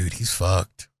 Dude, he's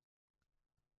fucked.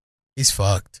 He's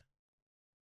fucked.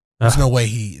 There's no way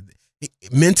he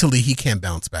mentally he can't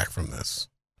bounce back from this.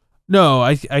 No,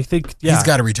 I think he's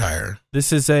got to retire.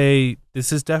 This is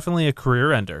definitely a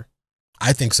career ender.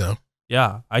 I think so.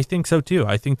 Yeah, I think so too.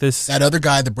 I think that other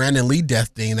guy, the Brandon Lee death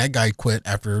thing, that guy quit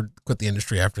the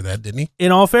industry after that, didn't he?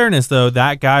 In all fairness, though,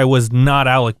 that guy was not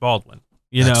Alec Baldwin.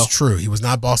 That's true. He was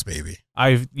not Boss Baby.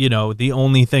 The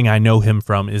only thing I know him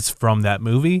from is from that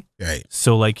movie. Right.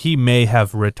 So like he may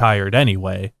have retired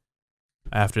anyway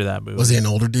after that movie. Was he an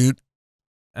older dude?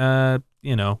 30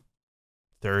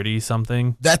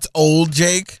 something. That's old,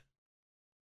 Jake.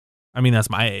 I mean, that's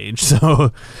my age.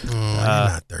 So you're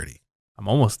not 30. I'm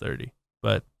almost 30.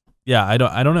 But yeah, I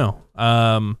don't know.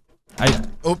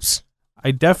 Oops. I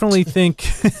definitely think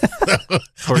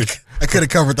Cory, I could have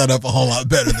covered that up a whole lot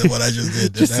better than what I just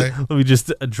did, didn't I? Let me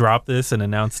just drop this and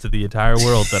announce to the entire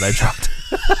world that I dropped.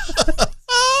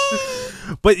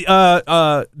 But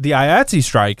the IATSE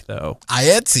strike, though.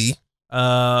 IATSE?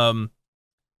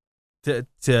 To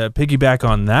piggyback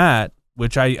on that,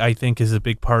 which I think is a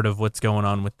big part of what's going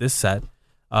on with this set.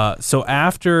 So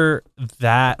after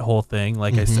that whole thing,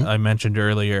 like I mentioned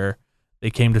earlier,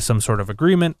 they came to some sort of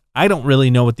agreement. I don't really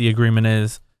know what the agreement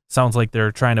is. Sounds like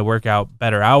they're trying to work out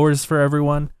better hours for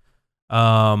everyone.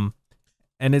 And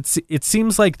it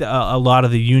seems like a lot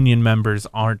of the union members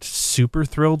aren't super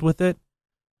thrilled with it.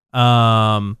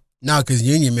 No, because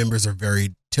union members are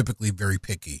typically very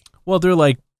picky. Well, they're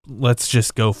like, let's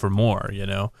just go for more,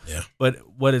 Yeah. But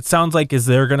what it sounds like is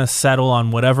they're going to settle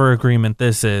on whatever agreement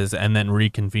this is and then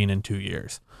reconvene in 2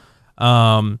 years.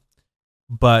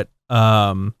 But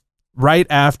right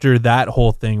after that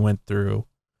whole thing went through,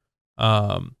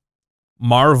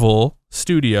 Marvel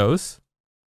Studios,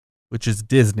 which is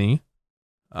Disney,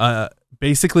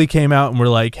 basically came out and were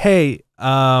like, hey,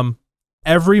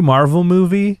 every Marvel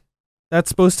movie that's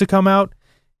supposed to come out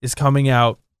is coming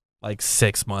out like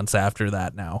 6 months after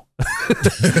that now.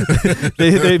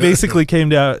 They basically came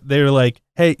down. They were like,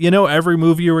 Hey, every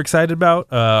movie you were excited about,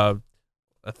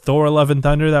 Thor: Love and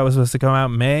Thunder, that was supposed to come out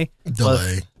in May. Delay.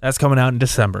 Well, that's coming out in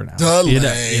December now.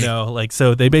 Delay.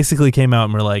 So they basically came out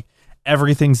and were like,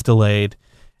 everything's delayed.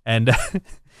 And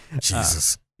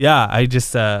Jesus. Yeah, I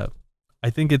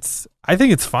think it's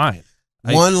fine.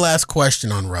 One last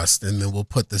question on Rust, and then we'll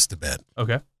put this to bed.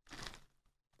 Okay.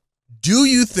 Do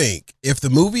you think if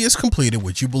the movie is completed,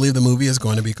 which you believe the movie is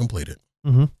going to be completed,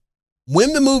 mm-hmm.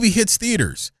 when the movie hits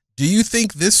theaters, do you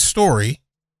think this story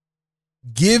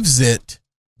gives it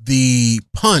the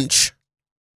punch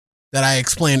that I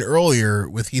explained earlier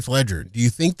with Heath Ledger? Do you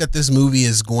think that this movie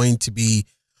is going to be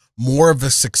more of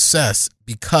a success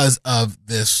because of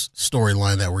this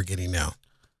storyline that we're getting now?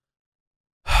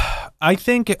 I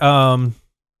think,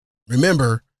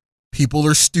 remember, people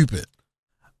are stupid.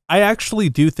 I actually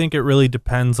do think it really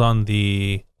depends on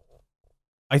I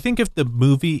think if the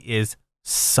movie is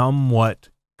somewhat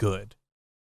good,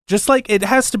 just like it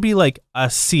has to be like a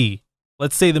C.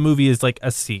 Let's say the movie is like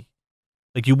a C.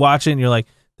 Like you watch it and you're like,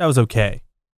 that was okay.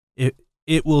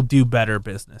 It will do better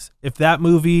business. If that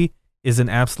movie is an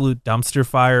absolute dumpster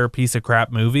fire piece of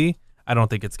crap movie, I don't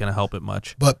think it's going to help it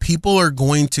much. But people are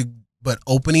going to, but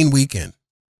opening weekend,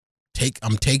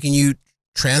 I'm taking you,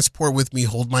 transport with me,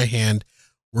 hold my hand.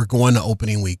 We're going to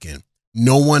opening weekend.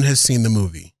 No one has seen the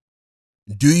movie.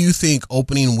 Do you think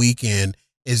opening weekend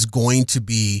is going to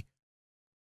be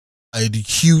a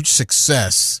huge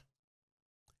success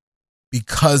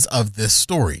because of this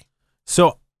story?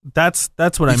 So that's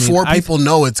what I mean. Before people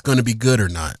know it's going to be good or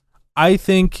not. I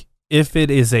think if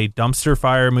it is a dumpster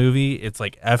fire movie, it's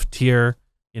like F tier,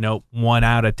 1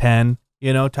 out of 10,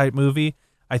 type movie.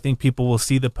 I think people will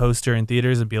see the poster in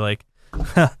theaters and be like,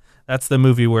 that's the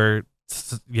movie where,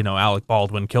 Alec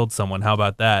Baldwin killed someone. How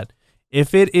about that?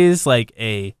 If it is like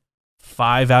a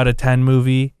 5 out of 10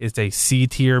 movie, it's a C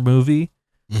tier movie.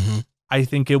 Mm-hmm. I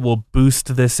think it will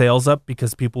boost the sales up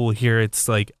because people will hear it's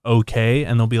like okay,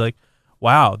 and they'll be like,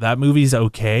 wow, that movie's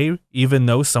okay, even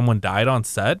though someone died on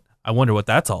set. I wonder what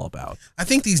that's all about. I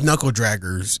think these knuckle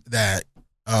draggers that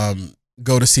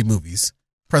go to see movies,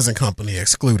 present company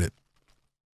excluded.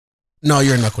 No,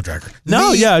 you're a knuckle dragger.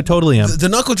 No, yeah, I totally am. The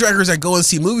knuckle draggers that go and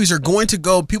see movies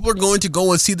people are going to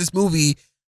go and see this movie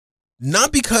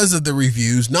not because of the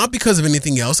reviews, not because of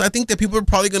anything else. I think that people are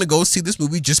probably going to go see this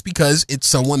movie just because it's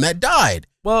someone that died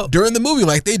during the movie,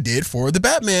 like they did for the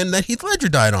Batman that Heath Ledger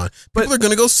died on. People are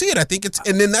going to go see it. I think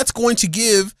and then that's going to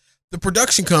give the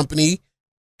production company,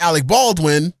 Alec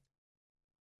Baldwin,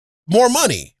 more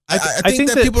money. I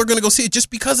think that people are going to go see it just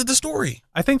because of the story.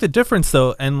 I think the difference,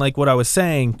 though, and like what I was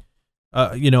saying,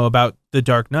 about The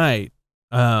Dark Knight,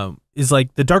 is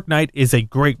like The Dark Knight is a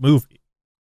great movie.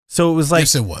 So it was like,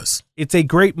 yes, it was. It's a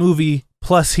great movie.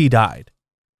 Plus, he died.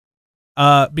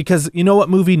 Because you know what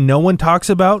movie no one talks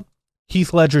about?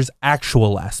 Heath Ledger's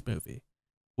actual last movie,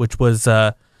 which was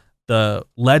The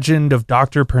Legend of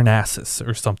Dr. Parnassus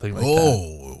or something like that.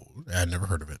 Oh, I'd never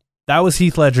heard of it. That was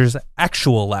Heath Ledger's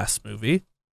actual last movie.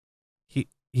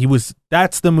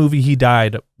 That's the movie he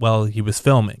died while he was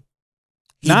filming.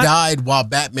 He died while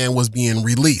Batman was being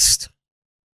released.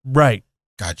 Right.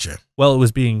 Gotcha. Well, it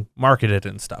was being marketed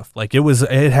and stuff. Like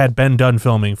it had been done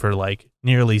filming for like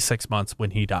nearly 6 months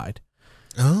when he died.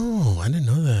 Oh, I didn't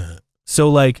know that. So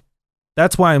like,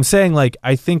 that's why I'm saying like,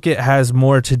 I think it has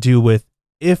more to do with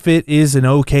if it is an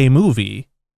okay movie,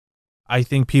 I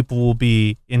think people will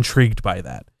be intrigued by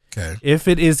that. Okay. If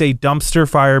it is a dumpster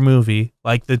fire movie,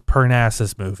 like the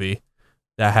Parnassus movie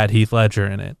that had Heath Ledger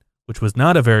in it, which was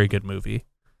not a very good movie,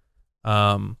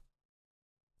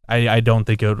 I don't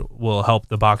think it will help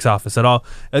the box office at all.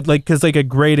 Because a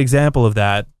great example of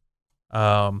that,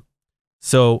 Venom,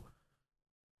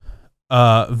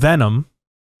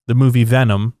 the movie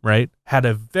Venom, right, had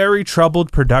a very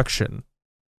troubled production,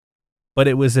 but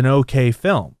it was an okay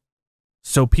film.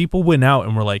 So people went out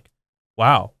and were like,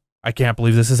 wow, I can't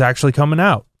believe this is actually coming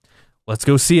out. Let's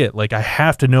go see it. Like, I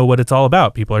have to know what it's all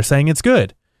about. People are saying it's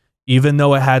good, even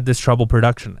though it had this troubled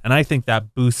production. And I think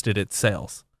that boosted its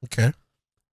sales. Okay.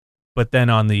 But then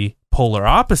on the polar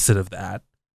opposite of that,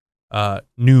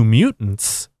 New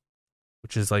Mutants,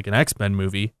 which is like an X-Men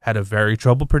movie, had a very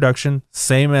troubled production,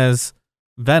 same as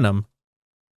Venom.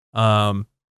 But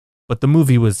the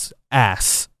movie was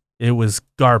ass. It was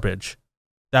garbage.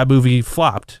 That movie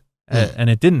flopped, and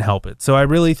it didn't help it. So I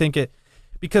really think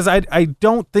because I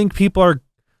don't think people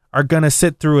are going to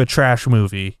sit through a trash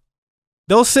movie.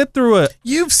 They'll sit through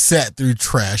You've sat through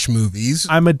trash movies.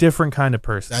 I'm a different kind of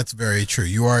person. That's very true.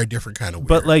 You are a different kind of weird.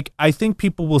 But like, I think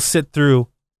people will sit through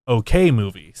okay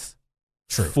movies.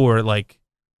 True. For like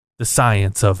the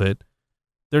science of it.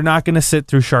 They're not going to sit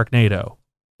through Sharknado.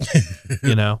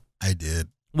 I did.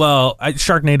 Well,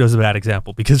 Sharknado's a bad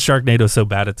example because Sharknado's so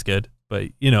bad it's good. But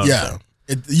yeah,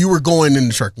 you were going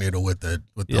into Sharknado with the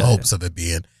hopes of it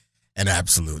being an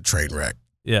absolute train wreck.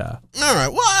 Yeah. All right.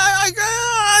 Well,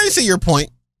 I see your point.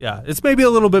 Yeah, it's maybe a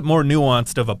little bit more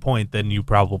nuanced of a point than you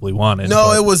probably wanted.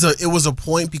 No, it was a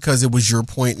point because it was your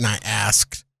point, and I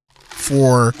asked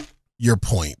for your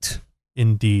point.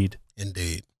 Indeed.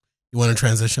 You want to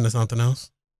transition to something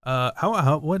else?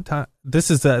 What time?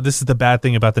 This is the bad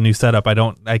thing about the new setup.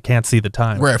 I can't see the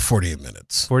time. We're at 48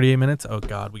 minutes. 48 minutes? Oh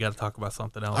God, we got to talk about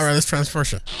something else. All right, let's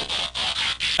transition.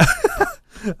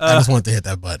 I just wanted to hit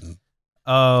that button.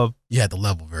 You had the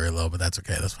level very low, but that's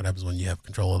okay. That's what happens when you have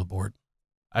control of the board.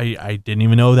 I didn't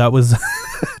even know that was.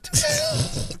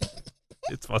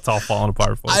 It's all falling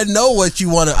apart for. I know what you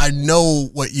want to. I know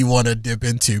what you want to dip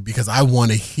into because I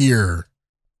want to hear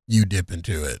you dip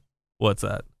into it. What's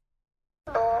that?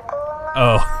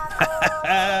 Oh.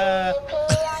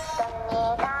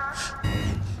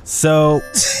 So.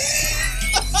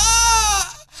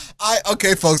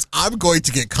 Okay, folks. I'm going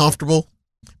to get comfortable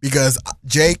because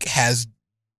Jake has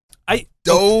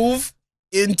dove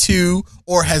into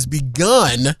or has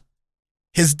begun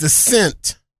his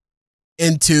descent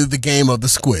into the game of the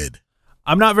squid.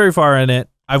 I'm not very far in it.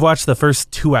 I've watched the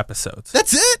first 2 episodes.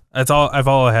 That's it? That's all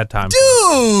I had time for.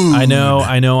 I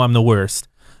know I'm the worst.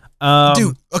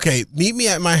 Dude, okay, meet me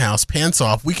at my house, pants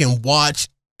off. We can watch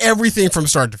everything from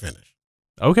start to finish.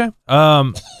 Okay.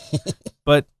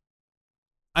 But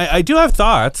I do have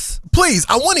thoughts. Please,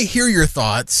 I want to hear your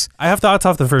thoughts. I have thoughts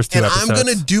off the first 2 episodes. And I'm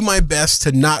going to do my best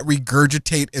to not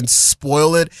regurgitate and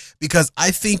spoil it because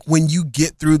I think when you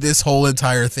get through this whole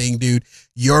entire thing, dude,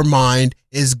 your mind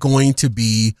is going to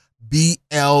be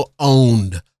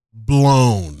BL-owned,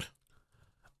 blown.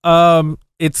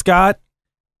 It's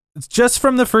just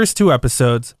from the first 2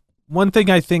 episodes. One thing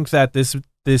I think that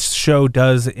this show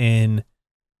does in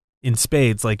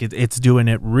spades, like it's doing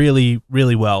it really,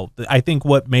 really well. I think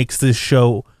what makes this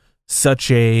show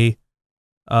such a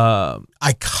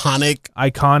iconic,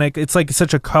 it's like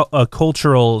such a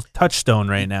cultural touchstone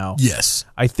right now. Yes.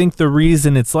 I think the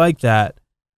reason it's like that,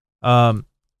 2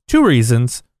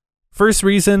 reasons. First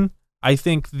reason, I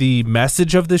think the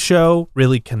message of the show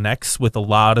really connects with a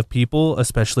lot of people,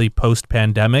 especially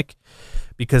post-pandemic,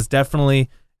 because definitely,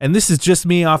 and this is just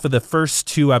me off of the first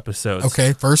 2 episodes.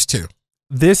 Okay, first 2.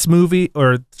 This movie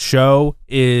or show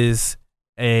is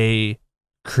a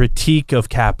critique of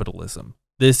capitalism.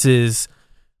 This is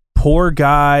poor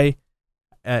guy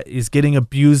is getting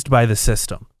abused by the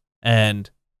system, and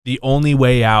the only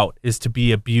way out is to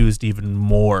be abused even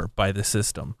more by the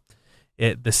system.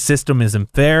 The system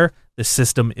isn't fair. The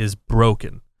system is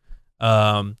broken.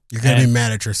 You're gonna be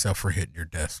mad at yourself for hitting your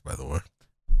desk, by the way.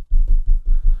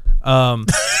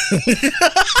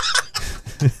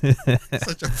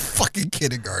 Such a fucking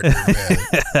kindergartner,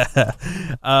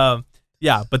 man.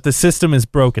 Yeah, but the system is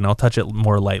broken. I'll touch it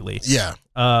more lightly. Yeah.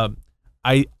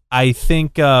 I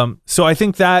think so. I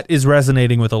think that is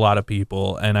resonating with a lot of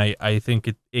people, and I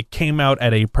think it came out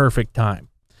at a perfect time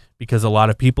because a lot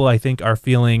of people I think are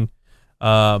feeling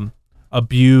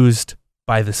abused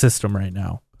by the system right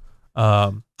now.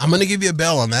 I'm gonna give you a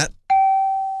bell on that.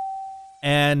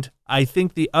 And I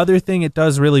think the other thing it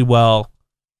does really well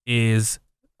is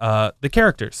the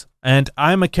characters. And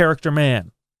I'm a character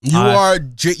man.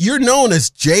 You're known as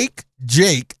Jake,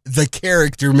 the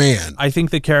character man. I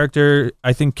think characters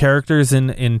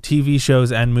in TV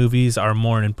shows and movies are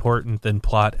more important than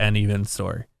plot and even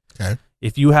story. Okay.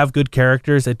 If you have good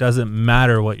characters, it doesn't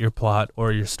matter what your plot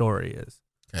or your story is.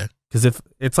 Okay. Because if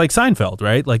it's like Seinfeld,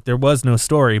 right? Like there was no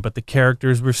story, but the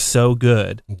characters were so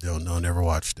good. No, never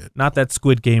watched it. Not that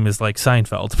Squid Game is like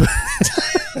Seinfeld,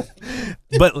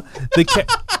 but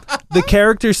the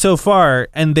characters so far,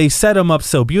 and they set them up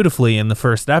so beautifully in the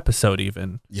first episode,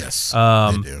 even. Yes,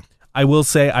 they do. I will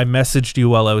say, I messaged you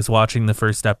while I was watching the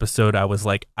first episode. I was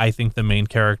like, I think the main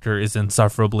character is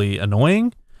insufferably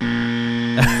annoying.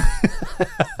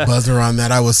 Buzzer on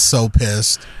that. I was so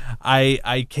pissed.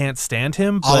 I can't stand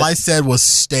him. But all I said was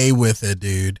stay with it,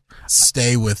 dude.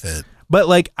 Stay with it. But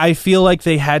like, I feel like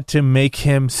they had to make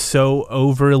him so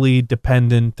overly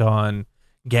dependent on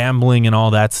gambling and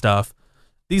all that stuff.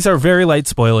 These are very light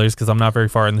spoilers because I'm not very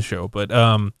far in the show, but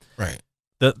right.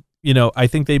 I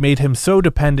think they made him so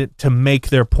dependent to make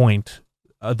their point,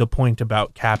 the point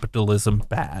about capitalism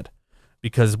bad,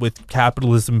 because with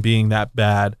capitalism being that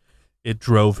bad, it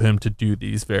drove him to do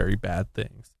these very bad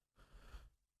things.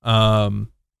 So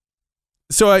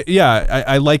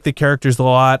I like the characters a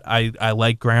lot. I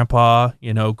like Grandpa.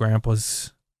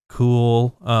 Grandpa's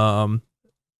cool.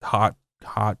 Hot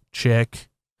chick.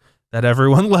 that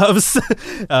everyone loves.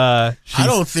 I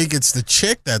don't think it's the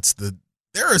chick that's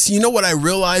you know what I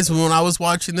realized when I was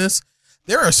watching this?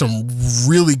 There are some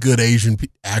really good Asian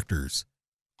actors.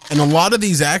 And a lot of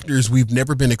these actors we've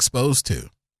never been exposed to.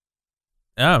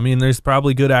 Yeah, I mean, there's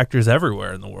probably good actors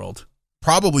everywhere in the world.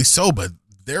 Probably so, but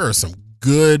there are some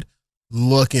good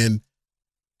looking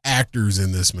actors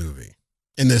in this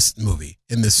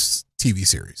TV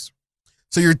series.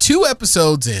 So you're 2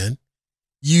 episodes in,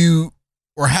 you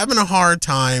were having a hard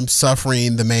time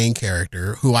suffering the main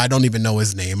character, who I don't even know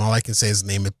his name. All I can say his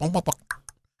name is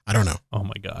I don't know. Oh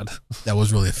my God. That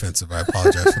was really offensive. I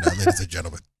apologize for that, ladies and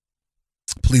gentlemen.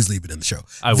 Please leave it in the show.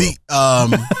 I will.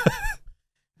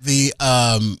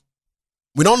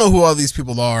 We don't know who all these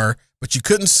people are, but you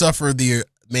couldn't suffer the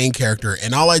main character,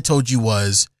 and all I told you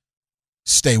was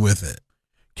stay with it.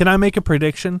 Can I make a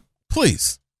prediction?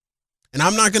 Please. And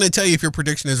I'm not going to tell you if your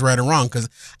prediction is right or wrong, because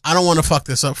I don't want to fuck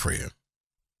this up for you.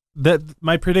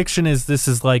 My prediction is this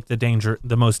is like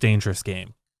the most dangerous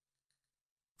game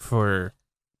for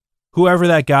whoever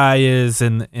that guy is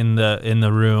in the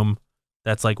room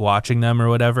that's like watching them or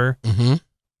whatever. Mm-hmm.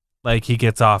 Like he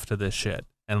gets off to this shit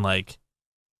and like,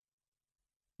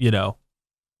 you know,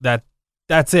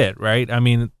 that's it, right? I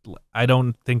mean, I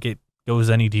don't think it goes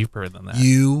any deeper than that.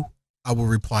 I will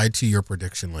reply to your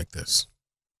prediction like this.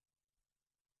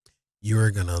 You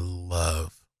are going to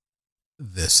love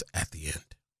this at the end.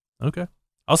 Okay.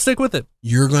 I'll stick with it.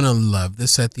 You're going to love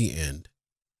this at the end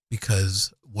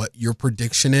because what your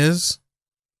prediction is,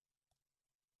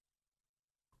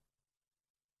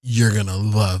 you're going to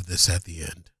love this at the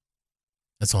end.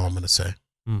 That's all I'm going to say.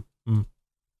 Mm-hmm.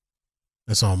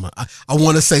 That's all I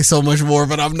want to say so much more,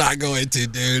 but I'm not going to,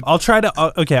 dude. I'll try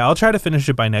to finish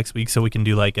it by next week so we can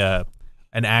do like an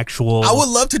actual. I would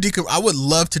love to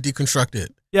deconstruct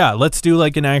it. Yeah, let's do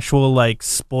like an actual like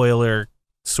spoiler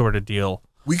sort of deal.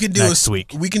 We can do next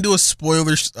week. We can do a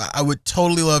spoiler. I would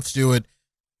totally love to do it.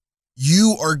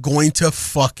 You are going to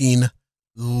fucking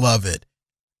love it.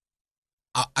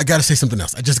 I got to say something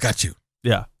else. I just got you.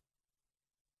 Yeah.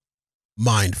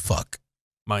 Mind fuck.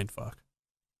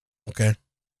 Okay?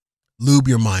 Lube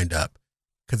your mind up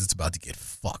because it's about to get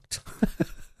fucked.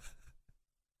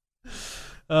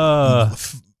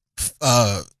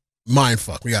 Mind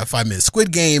fuck. We got 5 minutes.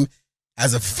 Squid Game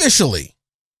has officially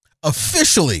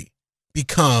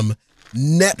become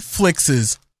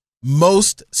Netflix's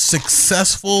most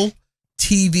successful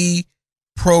TV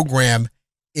program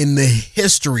in the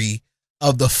history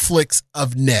of the flicks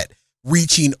of net,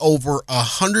 reaching over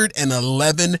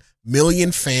 111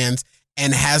 million fans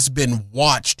and has been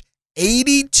watched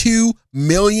 82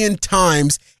 million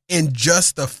times in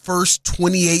just the first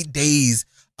 28 days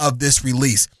of this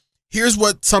release. Here's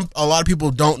what a lot of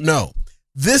people don't know.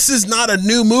 This is not a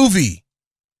new movie.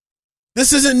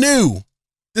 This isn't new.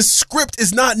 This script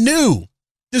is not new.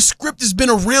 This script has been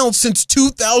around since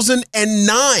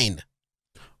 2009.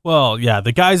 Well, yeah,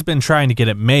 the guy's been trying to get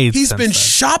it made. He's been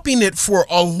shopping it for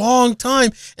a long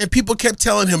time, and people kept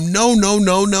telling him, no.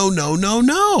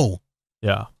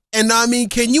 Yeah. And I mean,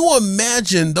 can you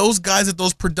imagine those guys at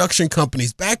those production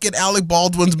companies, back at Alec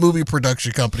Baldwin's movie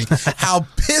production company, how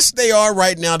pissed they are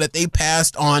right now that they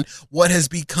passed on what has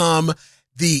become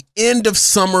the end of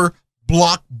summer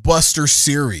blockbuster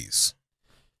series?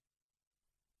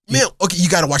 Man, okay, you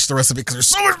got to watch the rest of it because there's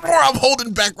so much more I'm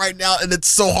holding back right now, and it's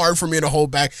so hard for me to hold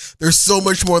back. There's so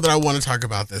much more that I want to talk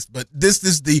about this, but this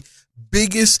is the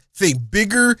biggest thing,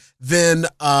 bigger than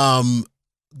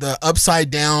the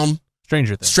Upside Down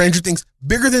Stranger Things,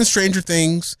 bigger than Stranger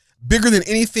Things, bigger than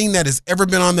anything that has ever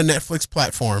been on the Netflix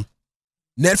platform.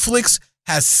 Netflix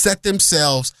has set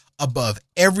themselves above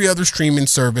every other streaming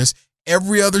service,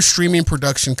 every other streaming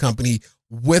production company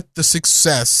with the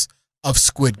success of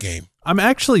Squid Game. I'm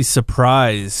actually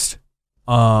surprised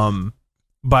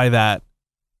by that,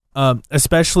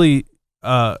 especially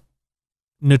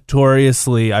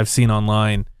notoriously I've seen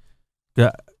online,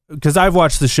 because I've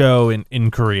watched the show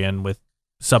in Korean with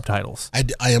subtitles. I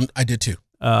did too.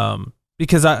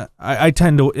 Because I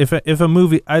tend to, if a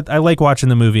movie, I like watching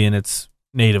the movie in its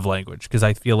native language because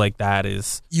I feel like that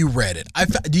is. You read it.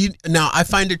 I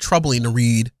find it troubling to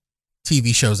read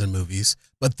TV shows and movies,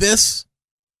 but this,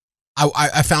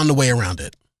 I found a way around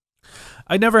it.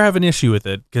 I never have an issue with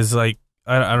it because, like,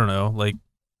 I don't know, like.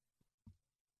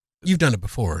 You've done it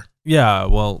before. Yeah,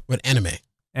 well. With anime,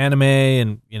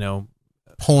 and, you know.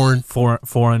 Porn.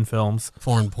 Foreign films.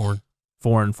 Foreign porn.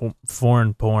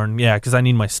 Foreign porn. Yeah, because I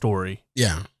need my story.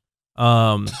 Yeah.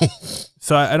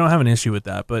 So I don't have an issue with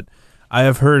that, but I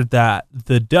have heard that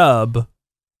the dub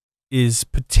is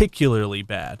particularly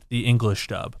bad, the English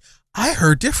dub. I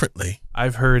heard differently.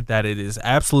 I've heard that it is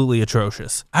absolutely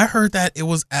atrocious. I heard that it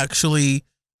was actually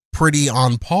pretty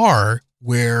on par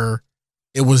where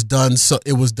it was done. So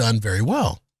it was done very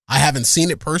well. I haven't seen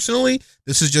it personally.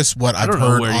 This is just what I've heard. I don't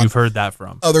know where you've heard that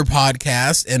from. Other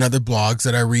podcasts and other blogs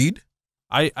that I read.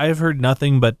 I've heard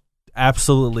nothing but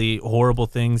absolutely horrible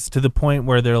things, to the point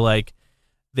where they're like,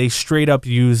 they straight up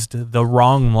used the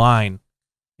wrong line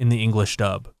in the English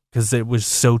dub because it was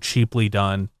so cheaply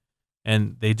done,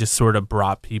 and they just sort of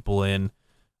brought people in.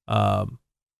 The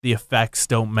effects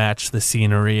don't match the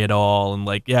scenery at all, and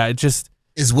like, yeah, it just...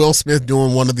 Is Will Smith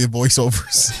doing one of the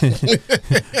voiceovers?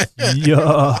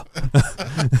 Yeah.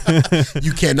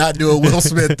 You cannot do a Will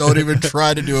Smith. Don't even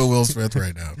try to do a Will Smith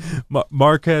right now.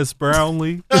 Marquez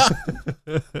Brownlee.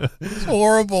 It's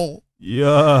horrible.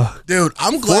 Yeah. Dude,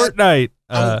 I'm glad. Fortnite.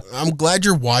 I'm glad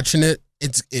you're watching it.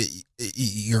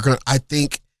 You're going to, I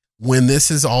think when this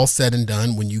is all said and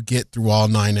done, when you get through all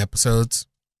 9 episodes,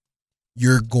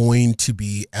 you're going to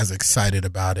be as excited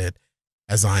about it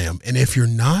as I am. And if you're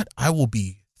not, I will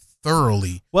be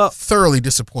thoroughly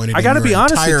disappointed. I got to be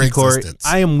honest with you, Cory.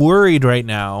 I am worried right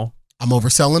now. I'm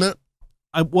overselling it?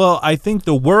 I think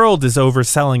the world is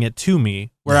overselling it to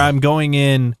me, where I'm going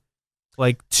in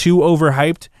like too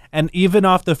overhyped. And even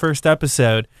off the first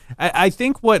episode, I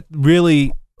think what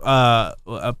really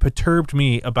perturbed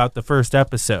me about the first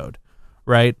episode,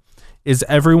 right, is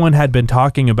everyone had been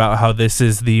talking about how this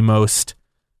is the most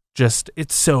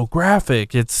it's so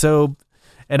graphic. It's so...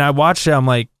 And I watched it, I'm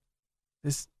like,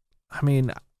 this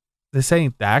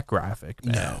ain't that graphic,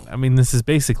 man. No. I mean, this is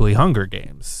basically Hunger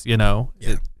Games, you know?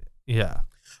 Yeah. Yeah.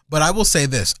 But I will say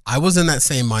this. I was in that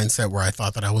same mindset where I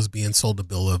thought that I was being sold a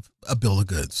bill of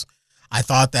goods. I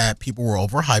thought that people were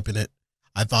overhyping it.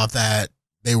 I thought that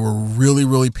they were really,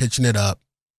 really pitching it up,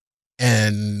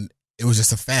 and it was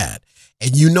just a fad.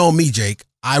 And you know me, Jake,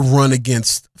 I run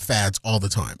against fads all the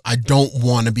time. I don't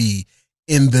want to be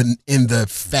in the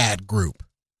fad group.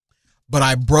 But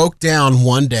I broke down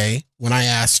one day when I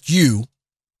asked you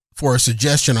for a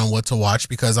suggestion on what to watch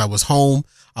because I was home,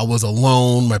 I was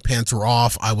alone, my pants were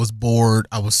off, I was bored,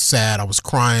 I was sad, I was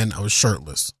crying, I was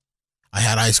shirtless. I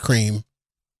had ice cream.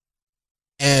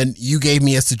 And you gave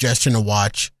me a suggestion to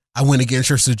watch. I went against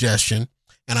your suggestion,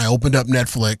 and I opened up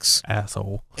Netflix.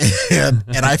 Asshole. And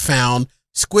I found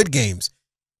Squid Games.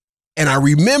 And I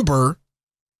remember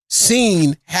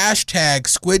seeing hashtag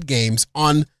Squid Games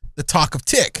on the Talk of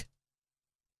Tick.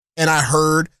 And I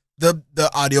heard the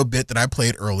audio bit that I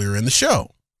played earlier in the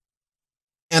show.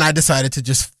 And I decided to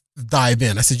just dive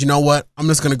in. I said, you know what? I'm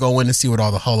just going to go in and see what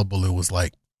all the hullabaloo was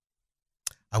like.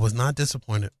 I was not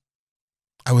disappointed.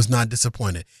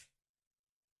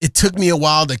 It took me a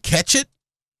while to catch it.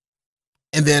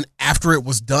 And then after it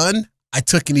was done, I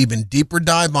took an even deeper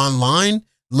dive online,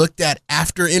 looked at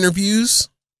after interviews,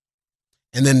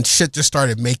 and then shit just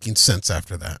started making sense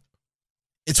after that.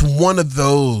 It's one of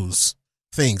those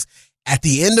things. At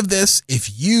the end of this,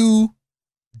 if you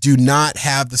do not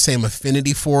have the same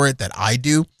affinity for it that I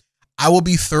do, I will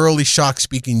be thoroughly shocked.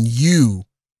 Speaking, you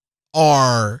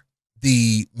are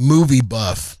the movie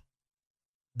buff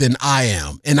than I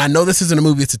am. And I know this isn't a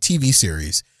movie, it's a TV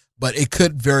series, but it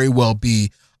could very well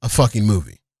be a fucking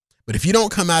movie. But if you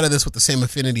don't come out of this with the same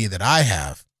affinity that I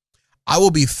have, I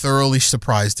will be thoroughly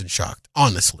surprised and shocked.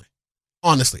 Honestly,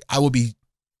 I will be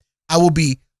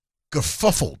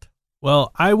gefuffled.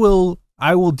 Well, I will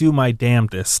do my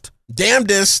damnedest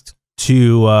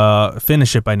to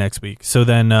finish it by next week. So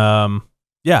then,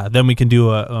 then we can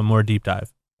do a more deep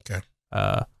dive. Okay.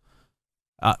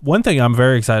 One thing I'm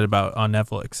very excited about on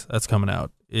Netflix that's coming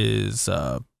out is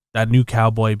that new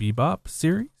Cowboy Bebop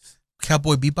series.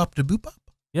 Cowboy Bebop to Boop Bop?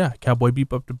 Yeah, Cowboy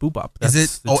Bebop to Boop Bop. Is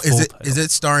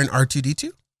it starring R2-D2?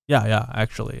 Yeah,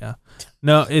 actually, yeah.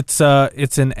 No, it's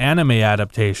an anime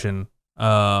adaptation.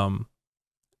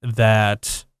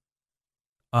 That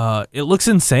it looks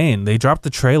insane. They dropped the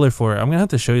trailer for it. I'm gonna have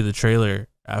to show you the trailer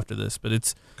after this, but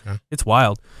it's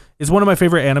wild. It's one of my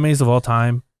favorite animes of all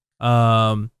time.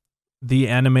 The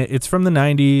anime, it's from the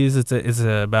 90s. It's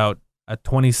about a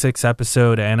 26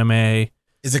 episode anime.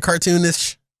 Is it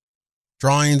cartoonish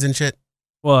drawings and shit?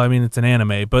 Well, I mean, it's an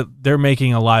anime, but they're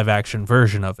making a live action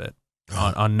version of it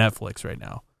on Netflix right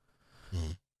now.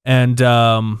 And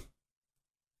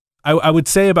I would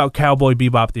say about Cowboy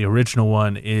Bebop, the original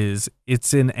one, is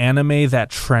it's an anime that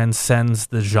transcends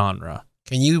the genre.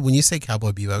 When you say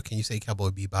Cowboy Bebop, can you say Cowboy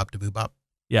Bebop to Boop Bop?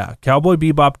 Yeah, Cowboy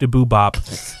Bebop to Boop Bop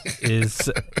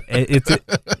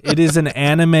it is an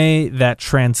anime that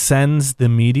transcends the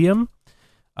medium.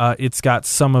 It's got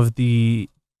some of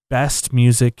the best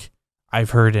music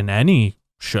I've heard in any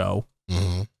show.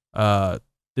 Mm-hmm.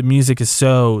 The music is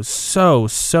so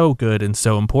good and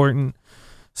so important.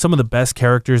 Some of the best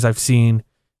characters I've seen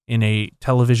in a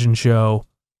television show,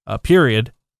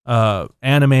 period,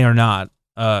 anime or not,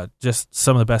 just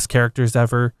some of the best characters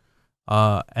ever.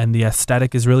 And the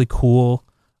aesthetic is really cool.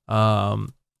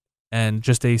 And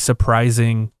just a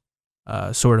surprising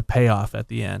sort of payoff at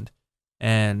the end.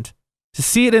 And to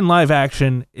see it in live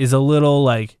action is a little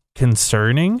like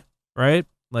concerning, right?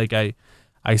 Like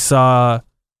I saw,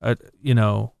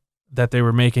 that they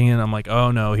were making it. And I'm like,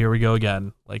 oh no, here we go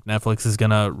again. Like Netflix is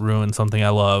gonna ruin something I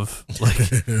love. Like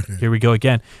here we go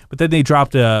again. But then they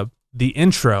dropped the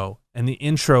intro, and the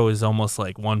intro is almost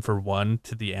like 1-for-1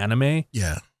 to the anime.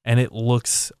 Yeah, and it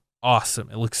looks awesome.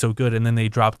 It looks so good. And then they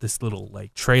dropped this little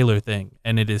like trailer thing,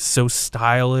 and it is so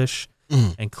stylish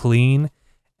and clean.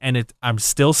 And I'm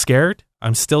still scared.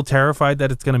 I'm still terrified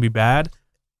that it's gonna be bad,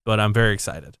 but I'm very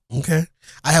excited. Okay,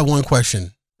 I have one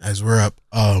question as we're up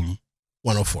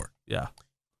 104. Yeah.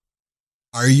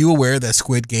 Are you aware that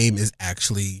Squid Game is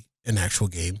actually an actual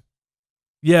game?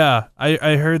 Yeah,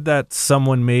 I heard that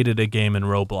someone made it a game in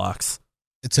Roblox.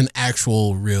 It's an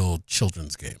actual real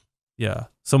children's game. Yeah,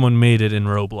 someone made it in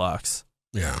Roblox.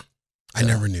 Yeah, I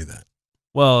never knew that.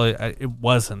 Well, it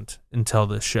wasn't until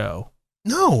this show.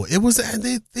 No, it was.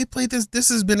 They played this. This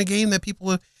has been a game that people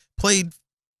have played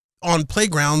on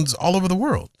playgrounds all over the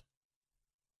world.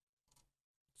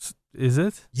 Is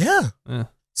it? Yeah.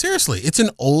 Seriously, it's an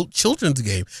old children's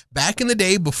game. Back in the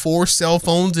day, before cell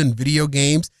phones and video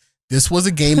games, this was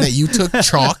a game that you took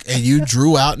chalk and you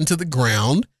drew out into the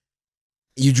ground.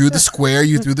 You drew the square,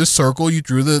 you drew the circle, you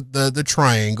drew the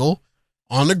triangle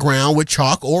on the ground with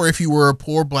chalk. Or if you were a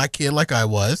poor black kid like I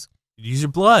was, you use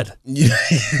your blood. You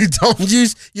don't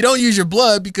use your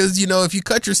blood because, if you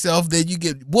cut yourself, then you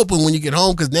get whooping when you get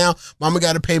home because now mama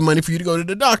got to pay money for you to go to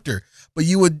the doctor. But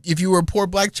if you were a poor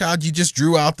black child, you just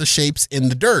drew out the shapes in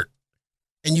the dirt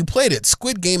and you played it.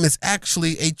 Squid Game is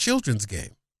actually a children's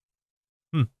game.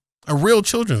 A real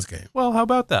children's game. Well, how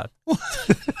about that?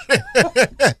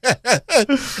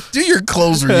 Do your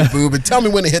closer, you boob, and tell me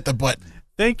when to hit the button.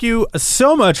 Thank you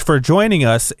so much for joining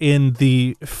us in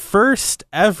the first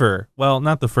ever, well,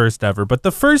 not the first ever, but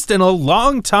the first in a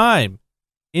long time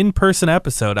in-person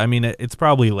episode. I mean, it's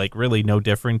probably like really no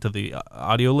different to the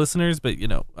audio listeners, but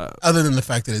other than the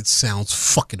fact that it sounds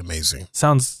fucking amazing.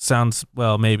 Sounds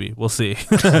well, maybe we'll see.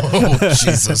 Oh,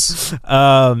 Jesus.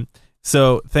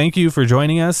 So thank you for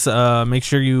joining us. Make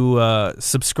sure you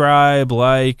subscribe,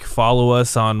 follow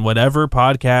us on whatever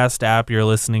podcast app you're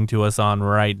listening to us on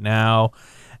right now.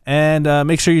 And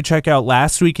make sure you check out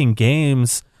Last Week in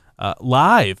Games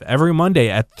live every Monday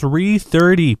at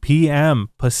 3:30 p.m.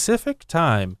 Pacific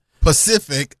time.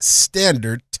 Pacific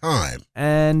Standard Time.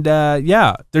 And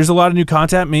there's a lot of new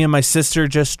content. Me and my sister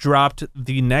just dropped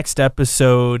the next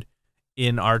episode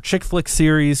in our chick flick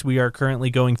series. We are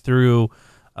currently going through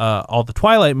all the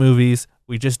Twilight movies.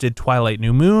 We just did Twilight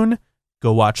New Moon.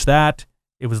 Go watch that.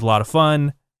 It was a lot of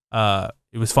fun.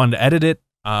 It was fun to edit it.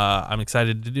 I'm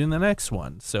excited to do the next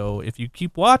one. So if you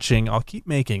keep watching, I'll keep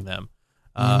making them.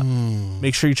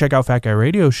 Make sure you check out Fat Guy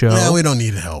Radio Show. Yeah, we don't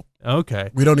need help.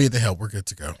 Okay. We don't need the help. We're good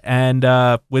to go. And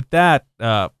with that,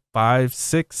 5,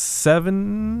 6,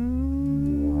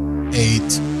 7,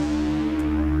 8.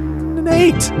 and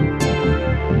 8.